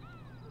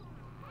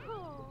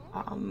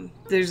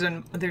 There's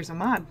a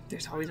mod.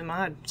 There's always a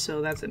mod.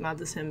 So that's at Mod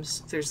The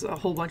Sims. There's a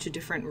whole bunch of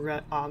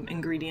different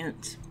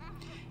ingredients.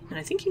 And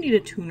I think you need a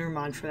tuner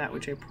mod for that,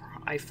 which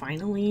I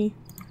finally...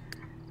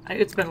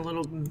 it's been a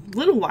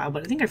little while,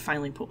 but I think I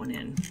finally put one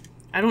in.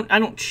 I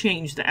don't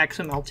change the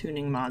XML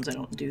tuning mods. I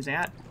don't do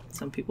that.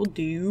 Some people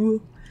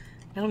do.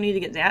 I don't need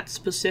to get that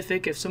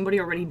specific. If somebody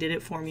already did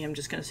it for me, I'm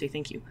just going to say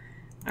thank you.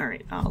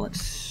 Alright,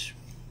 let's...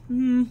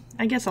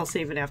 I guess I'll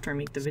save it after I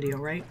make the video,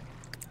 right?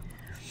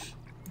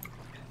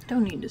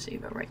 Don't need to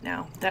save it right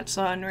now. That's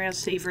NRAS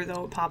saver,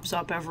 though. It pops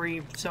up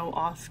every so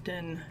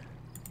often.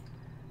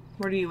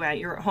 Where are you at?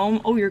 You're at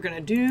home? Oh, you're gonna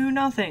do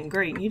nothing.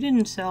 Great. You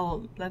didn't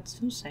sell... That's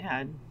so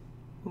sad.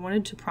 I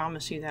wanted to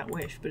promise you that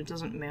wish, but it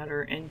doesn't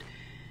matter. And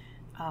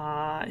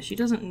she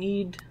doesn't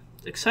need...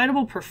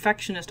 Excitable,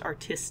 perfectionist,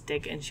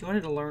 artistic, and she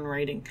wanted to learn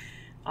writing.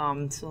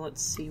 So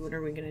let's see. What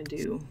are we gonna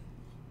do?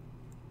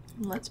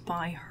 Let's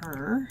buy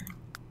her...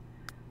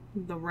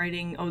 The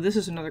writing... Oh, this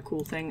is another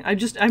cool thing. I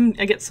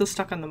get so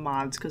stuck on the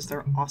mods because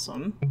they're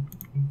awesome.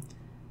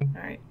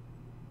 Alright.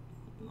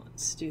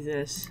 Let's do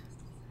this.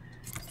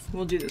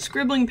 We'll do the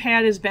scribbling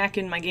pad is back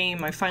in my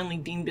game. I finally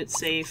deemed it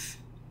safe.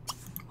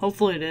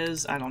 Hopefully it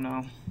is. I don't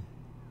know.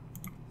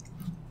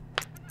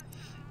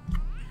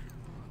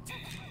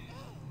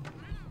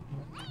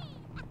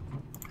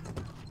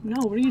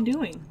 No, what are you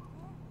doing?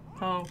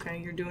 Oh, okay,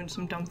 you're doing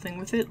some dumb thing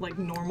with it, like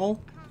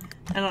normal.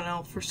 I don't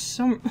know, for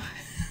some...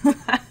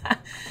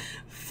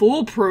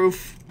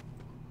 Foolproof!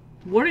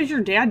 What is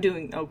your dad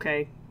doing?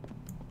 Okay.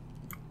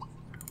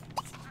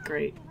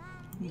 Great.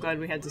 I'm glad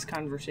we had this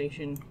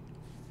conversation.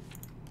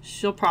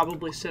 She'll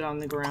probably sit on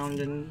the ground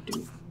and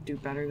do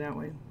better that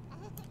way.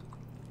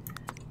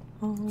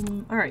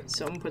 Alright,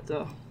 so I'm gonna put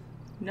the...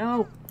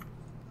 No!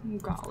 Oh,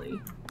 golly.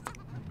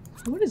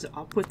 What is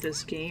up with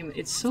this game?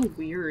 It's so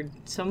weird.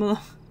 Some of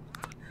the...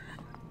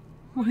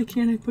 Why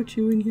can't I put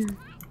you in here?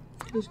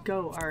 Just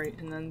go. Alright,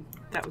 and then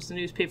that was the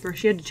newspaper.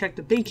 She had to check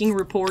the baking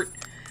report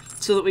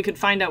so that we could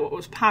find out what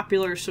was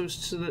popular so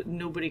that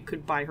nobody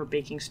could buy her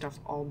baking stuff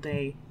all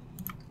day.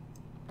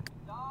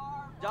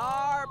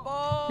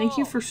 Thank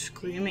you for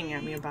screaming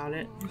at me about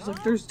it. It's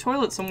like, there's a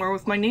toilet somewhere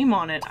with my name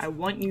on it. I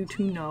want you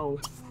to know.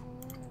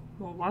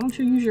 Well, why don't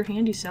you use your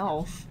handy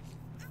self?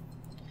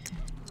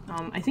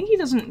 I think he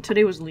doesn't...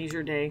 Today was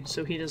leisure day,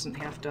 so he doesn't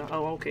have to...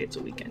 Oh, okay, it's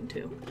a weekend,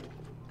 too.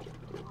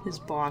 His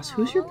boss.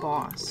 Who's your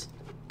boss?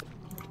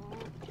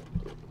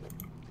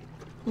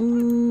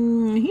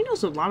 He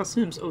knows a lot of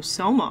Sims. Oh,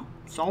 Selma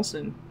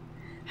Saulson.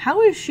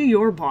 How is she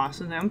your boss?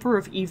 And the Emperor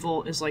of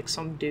Evil is like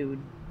some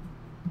dude.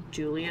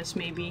 Julius,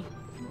 maybe?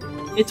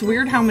 It's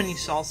weird how many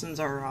Saulsons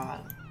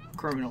are,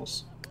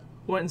 criminals.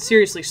 When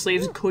seriously,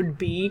 slaves could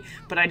be,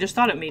 but I just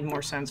thought it made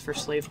more sense for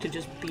slaves to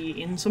just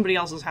be in somebody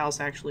else's house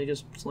actually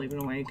just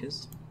slaving away,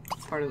 because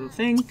it's part of the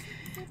thing.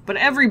 But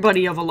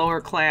everybody of a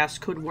lower class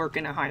could work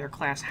in a higher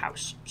class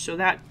house. So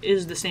that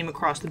is the same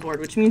across the board,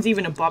 which means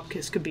even a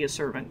Bupkis could be a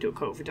servant to a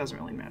Cove. It doesn't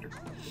really matter.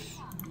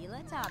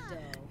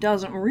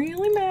 Doesn't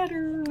really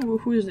matter. Well,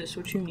 who is this?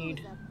 What you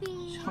need?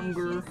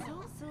 Hunger.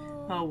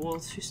 Oh, well,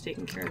 she's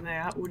taking care of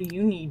that. What do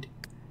you need?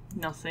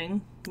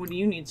 Nothing. What do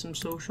you need? Some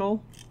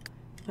social?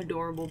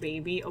 Adorable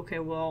baby. Okay,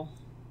 well,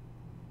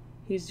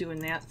 he's doing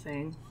that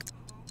thing.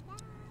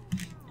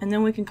 And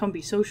then we can come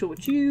be social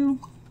with you.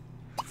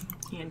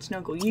 And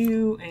snuggle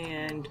you.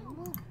 And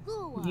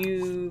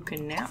you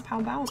can nap.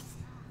 How about?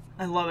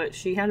 I love it.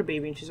 She had a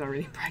baby and she's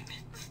already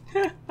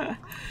pregnant.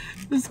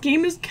 This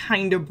game is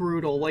kind of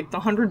brutal. Like the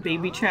 100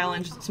 baby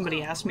challenge that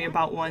somebody asked me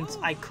about once,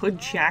 I could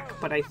check,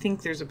 but I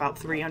think there's about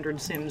 300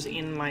 Sims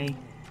in my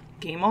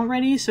game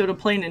already, so to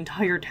play an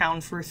entire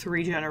town for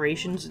 3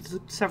 generations, it's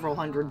several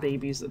hundred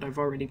babies that I've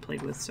already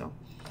played with, so...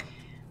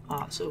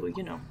 so,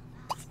 you know.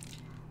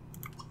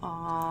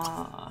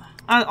 All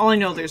I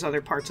know, there's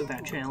other parts of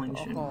that challenge.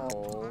 And,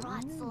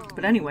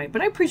 but anyway,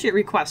 but I appreciate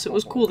requests. It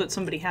was cool that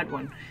somebody had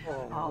one.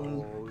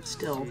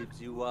 Still.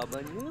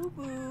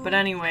 But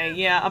anyway,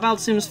 yeah, about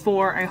Sims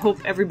 4, I hope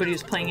everybody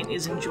who's playing it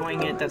is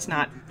enjoying it. That's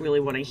not really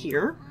what I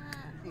hear.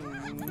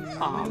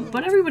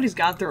 But everybody's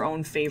got their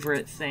own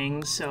favorite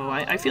thing, so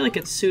I feel like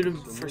it's suited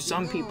for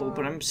some people,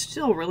 but I'm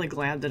still really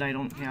glad that I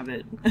don't have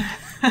it.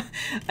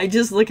 I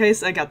just, like I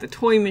said, I got the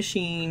toy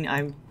machine,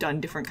 I've done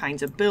different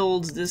kinds of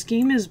builds. This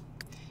game is,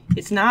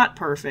 it's not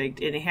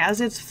perfect, it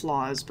has its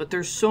flaws, but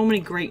there's so many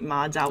great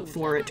mods out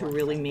for it to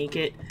really make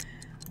it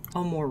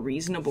a more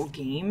reasonable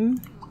game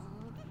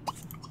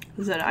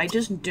that I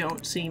just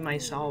don't see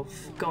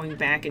myself going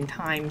back in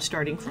time,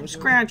 starting from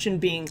scratch, and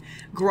being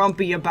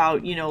grumpy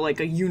about, you know, like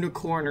a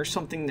unicorn or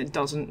something that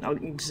doesn't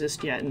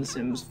exist yet in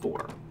Sims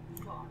 4.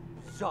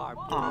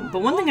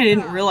 But one thing I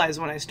didn't realize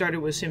when I started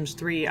with Sims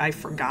 3, I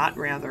forgot,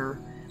 rather,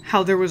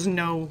 how there was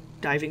no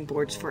diving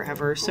boards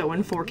forever. So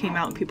when 4 came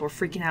out and people were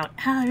freaking out,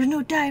 ah, there's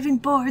no diving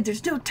board,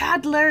 there's no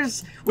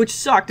toddlers, which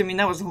sucked. I mean,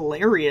 that was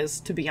hilarious,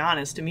 to be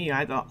honest, to me.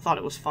 I thought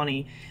it was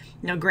funny.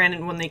 Now,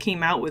 granted, when they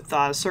came out with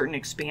certain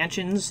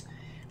expansions,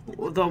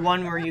 the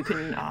one where you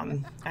can,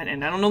 and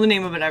I don't know the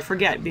name of it, I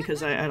forget,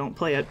 because I don't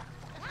play it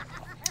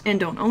and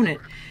don't own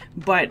it,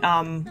 but,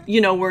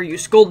 you know, where you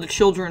scold the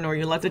children or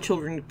you let the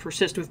children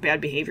persist with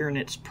bad behavior and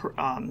it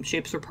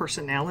shapes their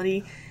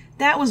personality,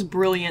 that was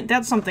brilliant.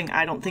 That's something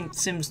I don't think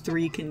Sims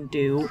 3 can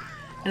do,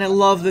 and I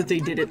love that they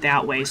did it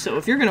that way. So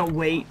if you're going to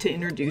wait to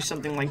introduce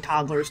something like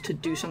toddlers to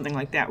do something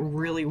like that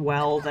really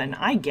well, then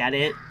I get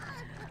it.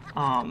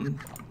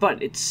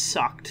 But it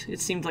sucked. It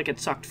seemed like it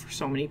sucked for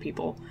so many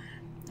people.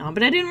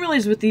 But I didn't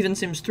realize with even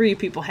Sims 3,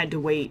 people had to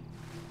wait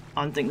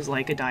on things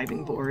like a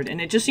diving board, and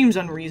it just seems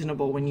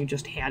unreasonable when you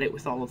just had it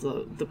with all of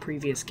the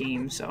previous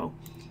games, so...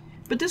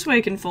 But this way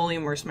I can fully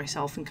immerse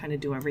myself and kind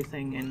of do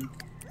everything, and...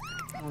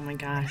 Oh my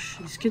gosh,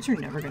 these kids are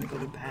never gonna go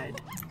to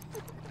bed.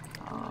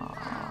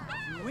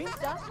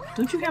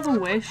 Don't you have a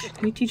wish?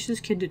 Can you teach this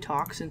kid to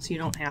talk since you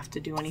don't have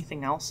to do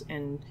anything else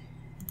and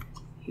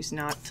he's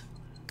not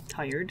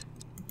tired?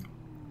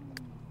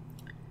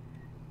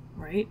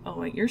 Right? Oh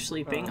wait, you're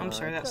sleeping. I'm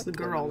sorry, that's the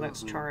girl.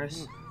 That's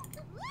Charis.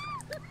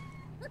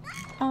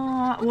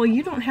 Well,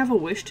 you don't have a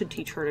wish to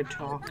teach her to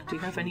talk. Do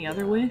you have any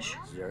other wish?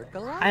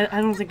 I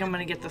don't think I'm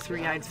gonna get the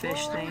three-eyed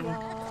fish thing.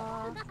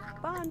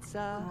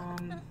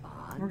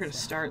 We're gonna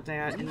start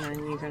that, and then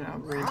you're gonna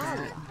read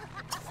that.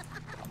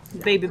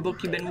 Baby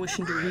book you've been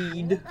wishing to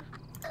read.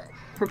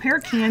 Prepare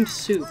canned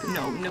soup.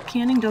 No,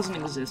 canning doesn't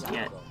exist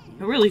yet.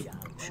 It really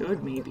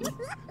should, maybe.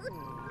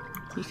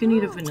 You can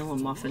eat a vanilla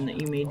muffin that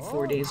you made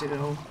 4 days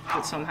ago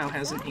that somehow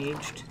hasn't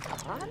aged.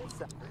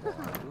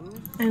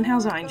 And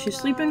how's Ayn? She's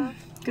sleeping?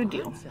 Good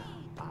deal.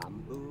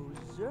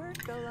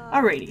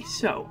 Alrighty,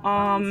 so,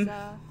 I'm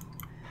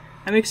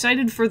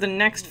excited for the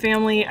next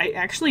family.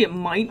 It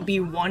might be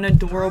one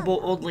adorable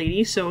old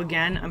lady, so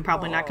again, I'm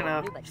probably not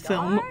gonna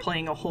film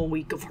playing a whole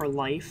week of her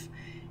life.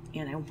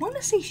 And I want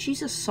to say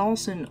she's a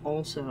Saulson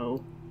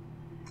also.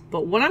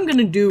 But what I'm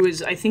gonna do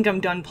is, I think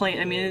I'm done playing.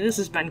 I mean, this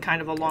has been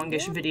kind of a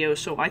longish video,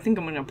 so I think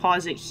I'm gonna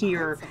pause it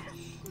here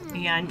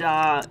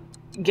and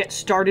get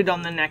started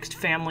on the next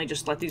family.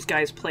 Just let these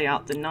guys play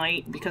out the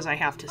night because I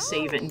have to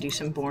save it and do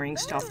some boring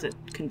stuff that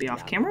can be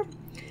off camera.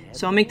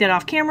 So I'll make that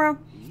off camera,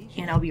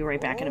 and I'll be right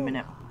back in a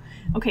minute.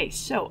 Okay,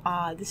 so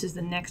this is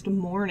the next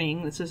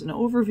morning. This is an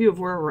overview of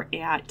where we're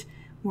at.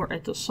 We're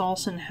at the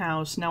Saulson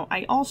house. Now,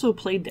 I also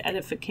played the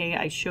Edifice.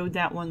 I showed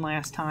that one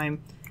last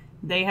time.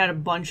 They had a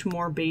bunch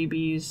more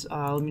babies.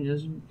 Let me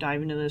just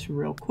dive into this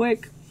real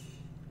quick.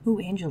 Ooh,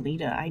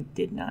 Angelita. I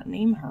did not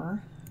name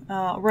her.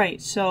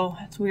 Right, so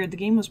that's weird. The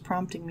game was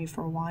prompting me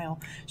for a while.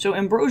 So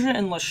Ambrosia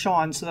and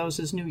LaShawn, so that was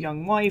his new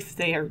young wife.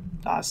 They are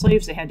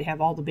slaves. They had to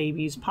have all the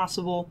babies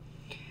possible.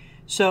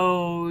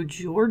 So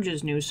George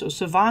is new. So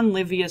Savan,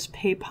 Livius,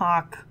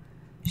 Paypock,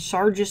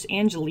 Sargis,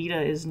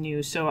 Angelita is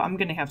new. So I'm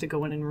going to have to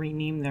go in and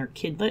rename their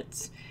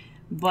kidlets.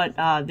 But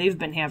they've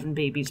been having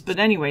babies. But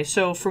anyway,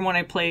 so from when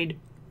I played...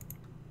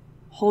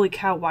 Holy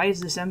cow, why is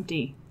this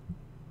empty?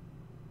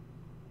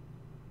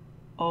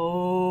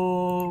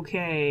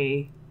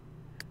 Okay.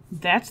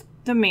 That's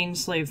the main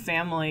slave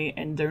family,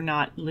 and they're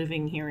not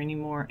living here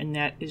anymore, and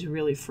that is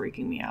really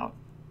freaking me out.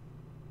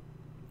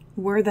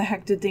 Where the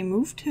heck did they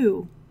move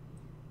to?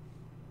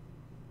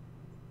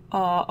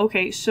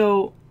 Okay,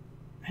 so...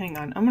 Hang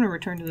on, I'm going to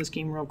return to this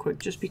game real quick,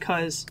 just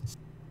because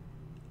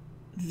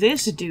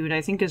this dude,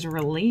 I think, is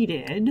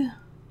related.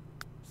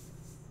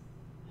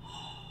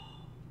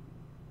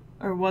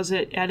 Or was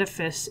it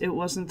Edifice? It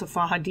wasn't the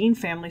Fahadeen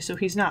family, so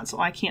he's not, so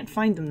I can't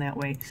find them that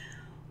way.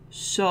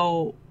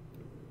 So,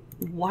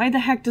 why the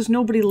heck does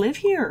nobody live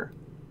here?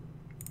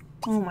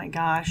 Oh my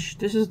gosh,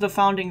 this is the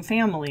founding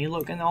family.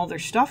 Look, and all their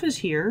stuff is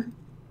here.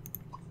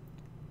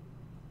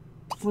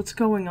 What's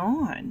going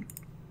on?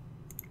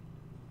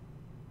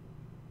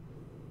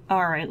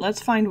 Alright, let's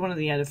find one of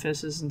the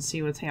edifices and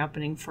see what's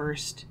happening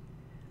first.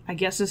 I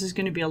guess this is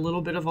going to be a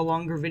little bit of a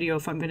longer video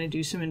if I'm going to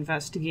do some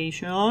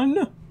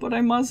investigation, but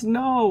I must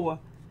know.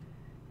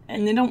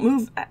 And they don't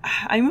move.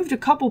 I moved a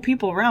couple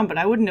people around, but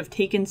I wouldn't have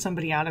taken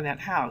somebody out of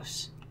that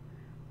house.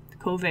 The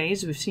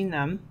Coves, we've seen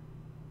them.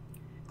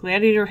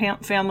 Gladiator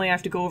family, I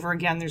have to go over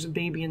again. There's a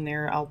baby in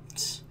there.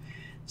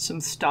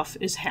 Some stuff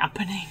is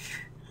happening.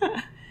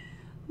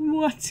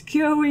 What's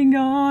going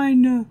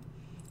on?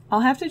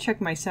 I'll have to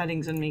check my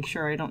settings and make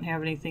sure I don't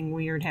have anything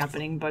weird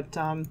happening, but,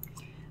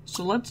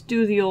 so let's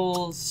do the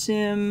old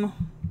sim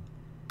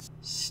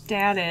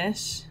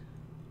status,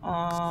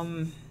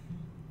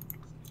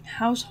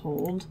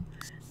 household,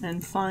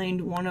 and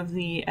find one of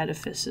the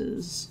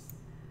edifices.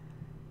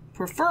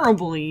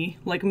 Preferably,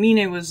 like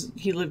Mine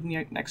he lived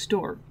next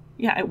door.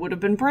 Yeah, it would have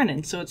been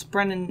Brennan, so it's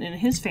Brennan and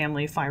his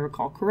family, if I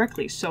recall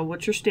correctly. So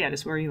what's your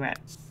status? Where are you at?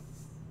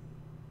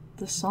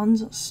 The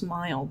Sun's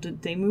Smile.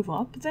 Did they move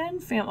up then?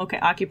 Okay,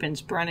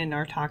 occupants, Brennan,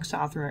 Artak,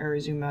 Sothra,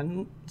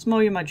 Arizuma,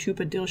 Smoya,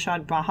 Machupa,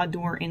 Dilshad,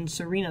 Bahadur, and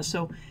Serena.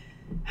 So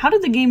how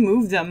did the game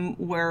move them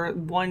where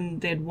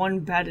they had one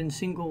bed and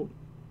single...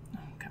 Oh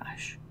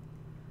gosh.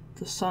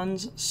 The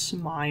Sun's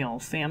Smile.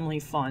 Family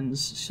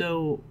funds.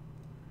 So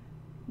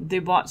they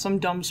bought some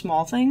dumb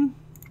small thing?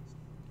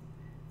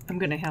 I'm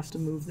gonna have to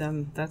move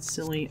them. That's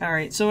silly.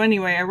 Alright, so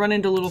anyway, I run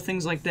into little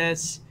things like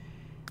this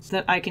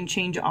that I can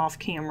change off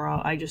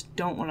camera. I just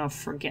don't want to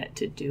forget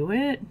to do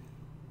it.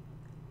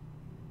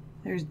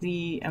 There's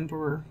the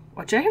Emperor,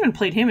 which I haven't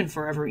played him in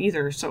forever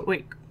either. So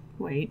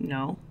wait,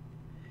 no.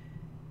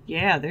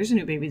 Yeah, there's a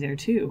new baby there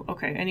too.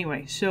 Okay,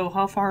 anyway, so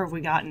how far have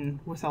we gotten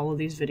with all of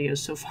these videos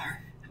so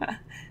far?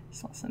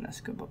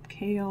 Saulsonish,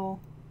 Kale,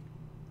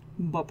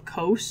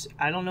 Bupkis.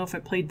 I don't know if I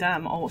played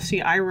them. Oh,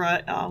 see,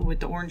 Ira with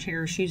the orange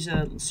hair, she's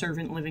a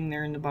servant living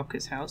there in the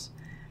Bupkis house.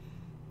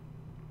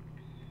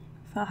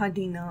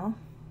 Fahadeen.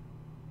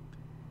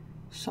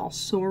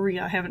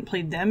 Salsoria, I haven't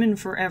played them in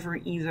forever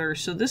either.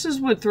 So this is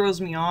what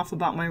throws me off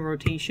about my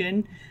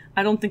rotation.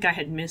 I don't think I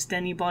had missed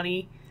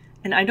anybody.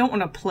 And I don't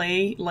want to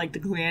play like the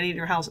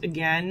Gladiator house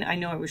again. I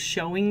know I was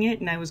showing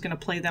it and I was going to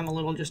play them a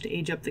little just to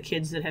age up the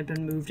kids that had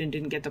been moved and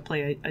didn't get to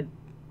play a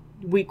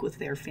week with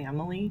their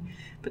family.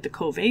 But the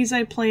Coves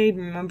I played,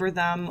 remember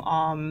them.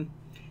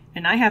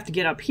 And I have to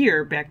get up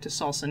here back to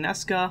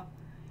Saulsonish.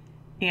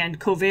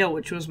 And Covale,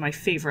 which was my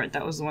favorite.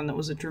 That was the one that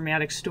was a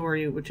dramatic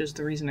story, which is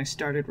the reason I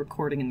started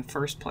recording in the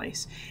first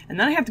place. And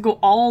then I have to go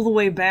all the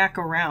way back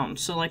around.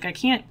 So, like, I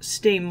can't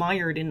stay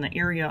mired in the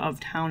area of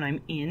town I'm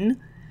in.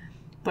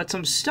 But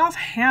some stuff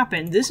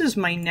happened. This is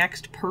my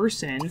next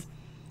person.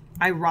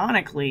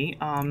 Ironically,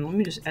 let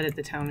me just edit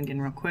the town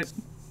again real quick.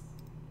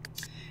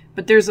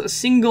 But there's a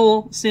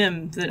single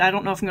sim that I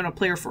don't know if I'm going to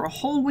play her for a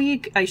whole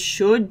week. I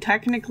should,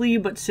 technically,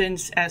 but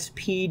since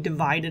SP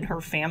divided her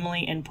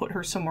family and put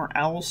her somewhere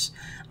else,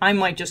 I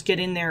might just get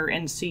in there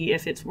and see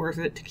if it's worth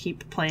it to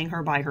keep playing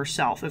her by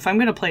herself. If I'm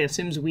going to play a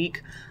Sims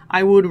week,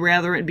 I would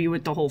rather it be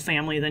with the whole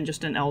family than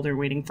just an elder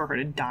waiting for her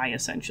to die,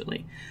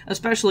 essentially.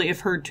 Especially if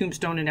her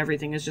tombstone and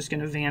everything is just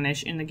going to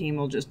vanish and the game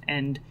will just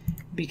end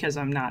because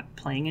I'm not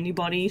playing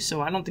anybody.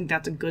 So I don't think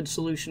that's a good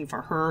solution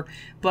for her.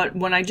 But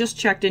when I just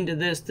checked into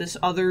this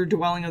other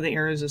Dwelling of the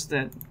Heirs is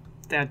that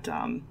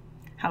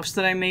house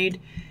that I made.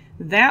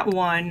 That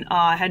one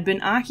had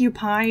been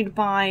occupied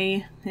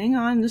by, hang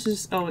on, this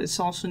is, oh, it's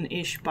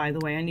Saulsonish, by the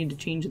way. I need to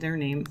change their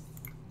name.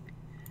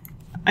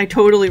 I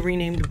totally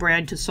renamed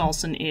Brad to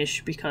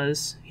Saulsonish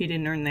because he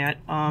didn't earn that.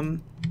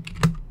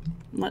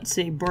 Let's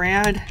see,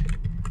 Brad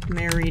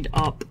married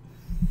up.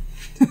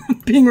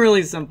 Being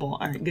really simple.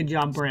 All right, good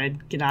job,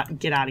 Brad. Get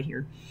out of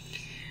here.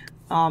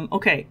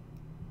 Okay,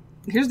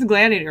 here's the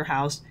gladiator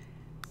house.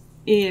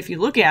 If you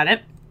look at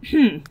it,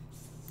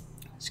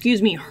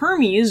 excuse me,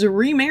 Hermes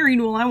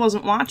remarried while I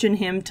wasn't watching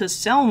him to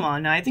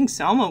Selma. Now, I think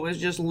Selma was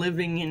just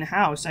living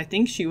in-house. I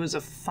think she was a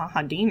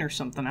Fahadeen or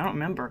something. I don't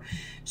remember.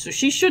 So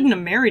she shouldn't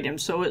have married him.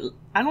 So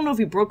I don't know if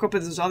he broke up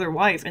with his other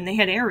wife, and they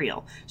had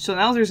Ariel. So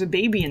now there's a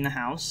baby in the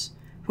house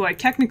who I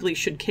technically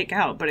should kick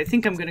out, but I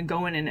think I'm going to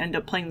go in and end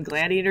up playing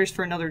Gladiators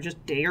for another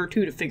just day or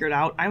two to figure it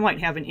out. I might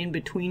have an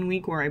in-between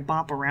week where I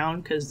bop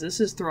around, because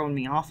this is throwing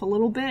me off a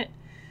little bit.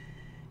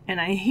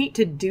 And I hate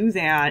to do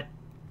that,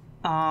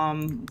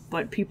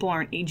 but people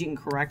aren't aging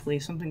correctly.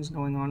 Something's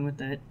going on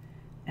with it,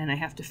 and I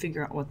have to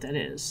figure out what that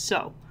is.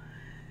 So,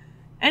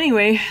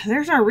 anyway,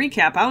 there's our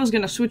recap. I was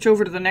going to switch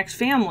over to the next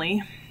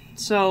family,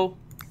 so,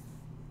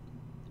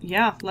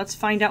 yeah, let's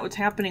find out what's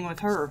happening with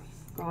her.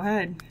 Go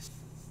ahead.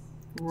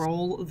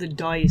 Roll the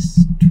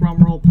dice.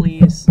 Drum roll,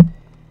 please.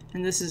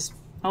 And this is...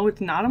 Oh,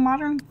 it's not a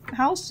modern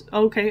house?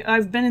 Okay,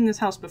 I've been in this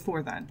house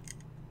before then.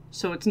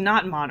 So it's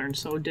not modern.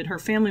 So did her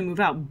family move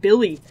out?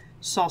 Billy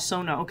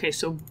Saulsona. Okay,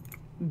 so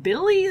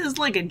Billy is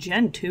like a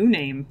Gen 2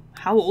 name.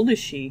 How old is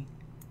she?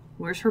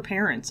 Where's her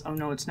parents? Oh,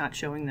 no, it's not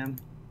showing them.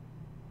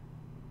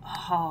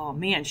 Oh,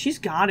 man, she's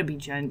got to be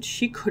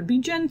She could be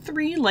Gen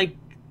 3. Like,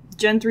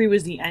 Gen 3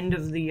 was the end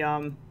of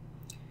the,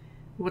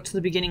 what's the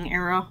beginning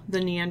era? The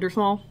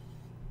Neanderthal?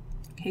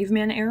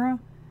 Caveman era?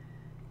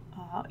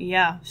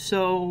 Yeah,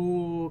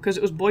 so, because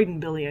it was Boyd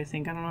and Billy, I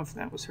think. I don't know if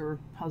that was her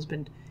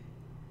husband.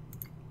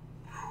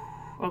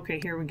 Okay,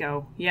 here we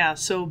go. Yeah,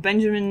 so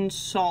Benjamin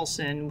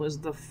Saulson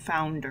was the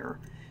founder.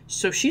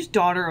 So she's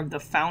daughter of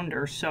the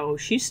founder, so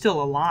she's still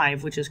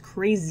alive, which is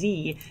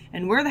crazy.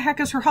 And where the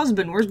heck is her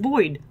husband? Where's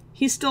Boyd?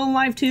 He's still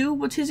alive too?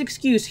 What's his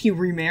excuse? He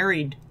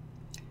remarried.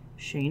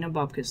 Shayna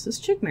Bupkis. This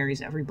chick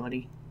marries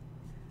everybody.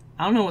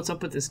 I don't know what's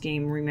up with this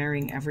game,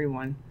 remarrying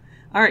everyone.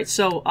 Alright,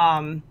 so,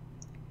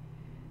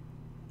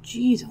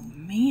 jeez, oh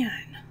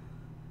man.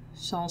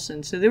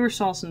 Saulson. So they were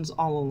Saulsons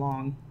all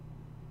along.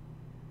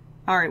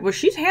 Alright, well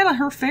she's had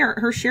her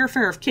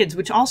share of kids,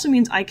 which also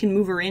means I can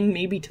move her in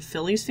maybe to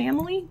Philly's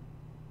family.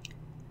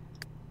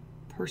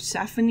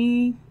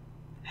 Persephone.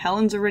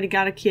 Helen's already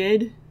got a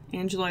kid.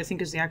 Angela, I think,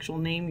 is the actual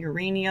name.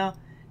 Urania.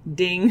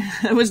 Ding.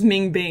 That was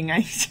Ming Bing.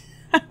 I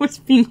was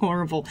being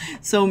horrible.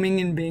 So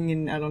Ming and Bing,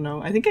 and I don't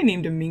know. I think I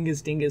named him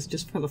Mingus Dingus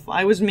just for the fun.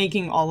 I was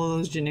making all of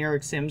those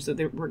generic Sims that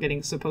they were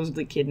getting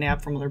supposedly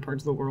kidnapped from other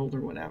parts of the world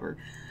or whatever.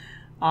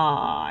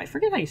 I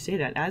forget how you say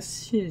that.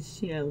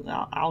 Ashilowit,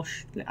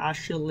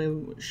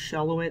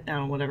 I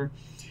don't know, whatever.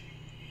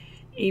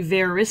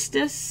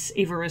 Everistus,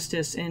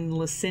 and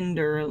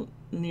Lysander,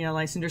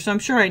 Lysander. So I'm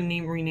sure I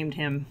renamed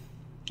him,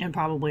 and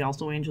probably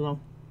also Angelo.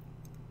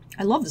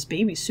 I love this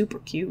baby, super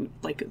cute.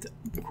 Like,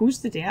 who's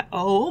the dad?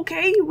 Oh,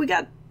 okay, we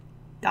got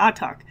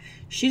Datuk.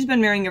 She's been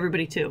marrying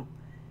everybody too.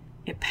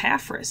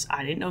 Epaphras,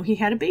 I didn't know he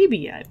had a baby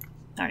yet.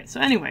 All right, so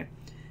anyway.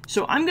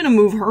 So I'm going to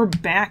move her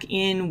back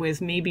in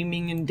with maybe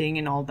Ming and Ding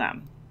and all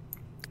them.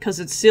 Because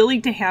it's silly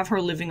to have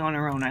her living on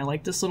her own. I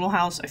like this little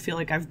house. I feel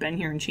like I've been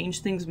here and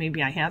changed things.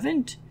 Maybe I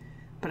haven't.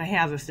 But I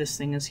have if this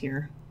thing is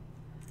here.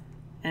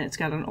 And it's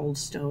got an old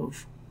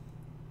stove.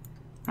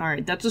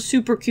 Alright, that's a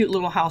super cute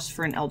little house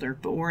for an elder.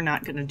 But we're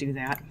not going to do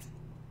that.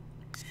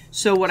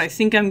 So what I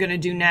think I'm going to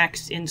do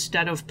next,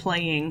 instead of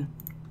playing...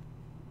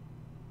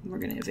 We're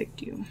going to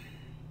evict you.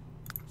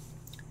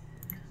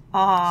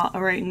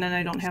 Alright, and then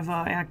I don't have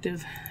an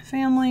active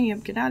family.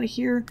 Yep, get out of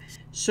here.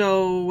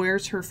 So,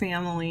 where's her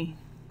family?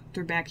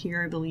 They're back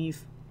here, I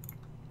believe.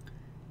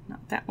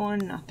 Not that one,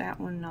 not that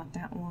one, not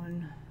that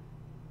one.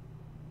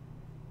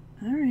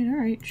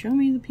 Alright, show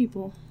me the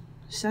people.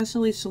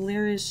 Cecily,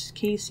 Solaris,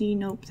 Casey,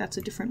 nope, that's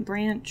a different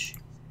branch.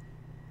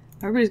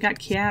 Everybody's got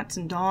cats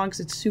and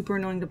dogs. It's super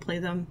annoying to play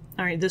them.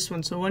 Alright, this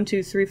one. So 1,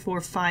 2, 3, 4,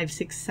 5,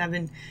 6,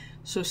 7.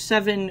 So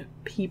 7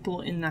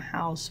 people in the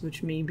house,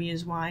 which maybe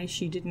is why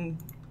she didn't...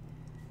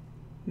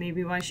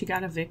 Maybe why she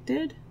got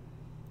evicted?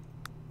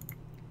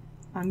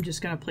 I'm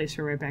just gonna place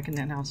her right back in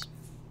that house.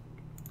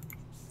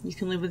 You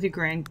can live with your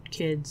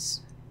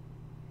grandkids.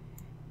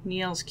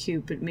 Neil's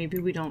cute, but maybe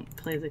we don't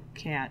play the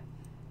cat.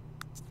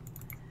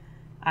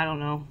 I don't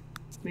know.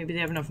 Maybe they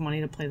have enough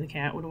money to play the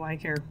cat. What do I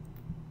care?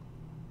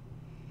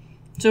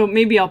 So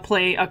maybe I'll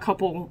play a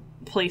couple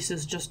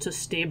places just to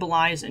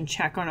stabilize and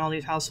check on all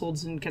these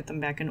households and get them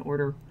back in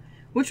order.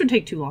 Which would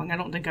take too long. I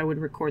don't think I would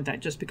record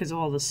that just because of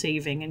all the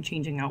saving and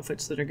changing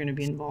outfits that are going to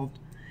be involved.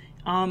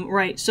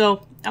 Right,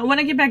 so when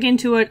I get back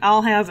into it,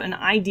 I'll have an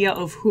idea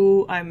of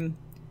who I'm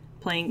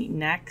playing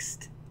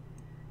next.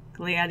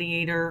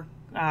 Gladiator,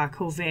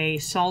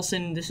 Cove,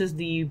 Saulson. This is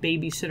the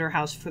babysitter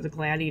house for the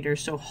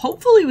gladiators. So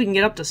hopefully we can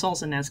get up to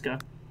Saulsoneska.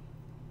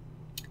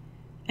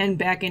 And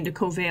back into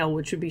Covale,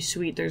 which would be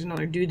sweet. There's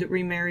another dude that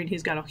remarried.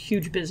 He's got a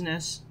huge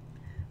business.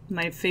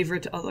 My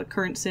favorite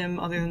current sim,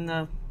 other than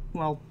the...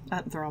 Well,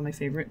 they're all my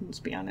favorite, let's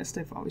be honest.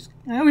 I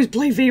always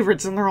play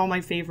favorites, and they're all my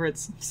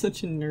favorites. I'm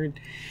such a nerd.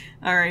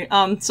 Alright,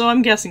 so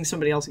I'm guessing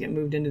somebody else will get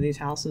moved into these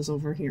houses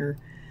over here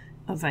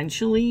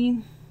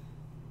eventually.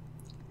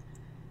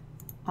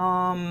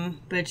 But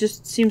it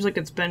just seems like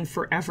it's been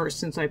forever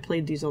since I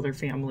played these other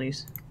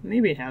families.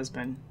 Maybe it has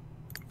been.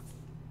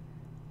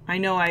 I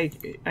know I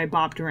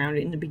bopped around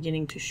it in the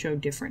beginning to show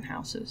different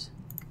houses.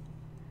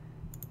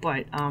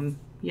 But,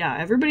 yeah,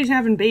 everybody's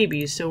having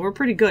babies, so we're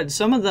pretty good.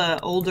 Some of the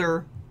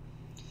older...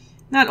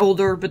 Not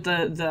older, but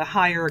the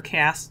higher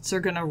castes are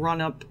going to run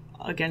up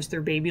against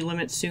their baby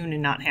limit soon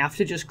and not have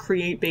to just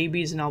create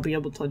babies, and I'll be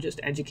able to just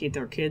educate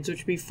their kids, which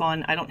would be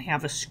fun. I don't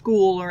have a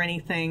school or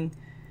anything.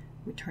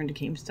 Return to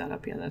game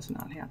setup. Yeah, that's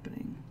not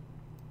happening.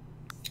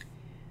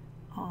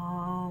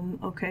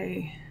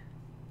 Okay.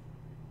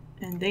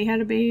 And they had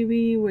a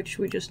baby, which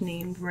we just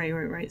named.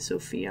 Right,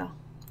 Sophia.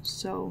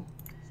 So,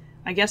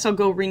 I guess I'll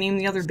go rename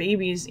the other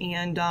babies,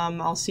 and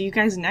I'll see you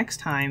guys next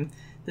time.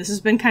 This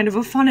has been kind of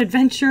a fun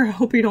adventure. I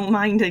hope you don't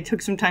mind. I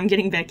took some time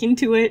getting back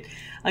into it.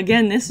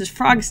 Again, this is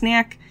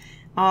Frogsnack.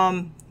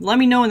 Let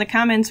me know in the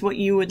comments what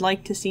you would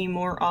like to see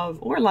more of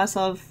or less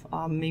of.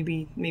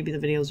 Maybe the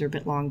videos are a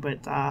bit long,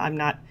 but I'm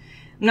not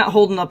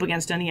holding up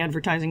against any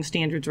advertising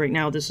standards right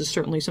now. This is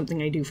certainly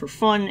something I do for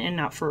fun and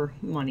not for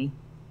money.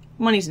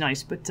 Money's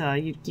nice, but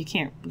you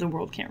can't. The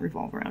world can't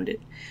revolve around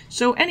it.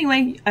 So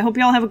anyway, I hope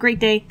you all have a great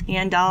day,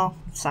 and I'll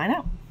sign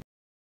out.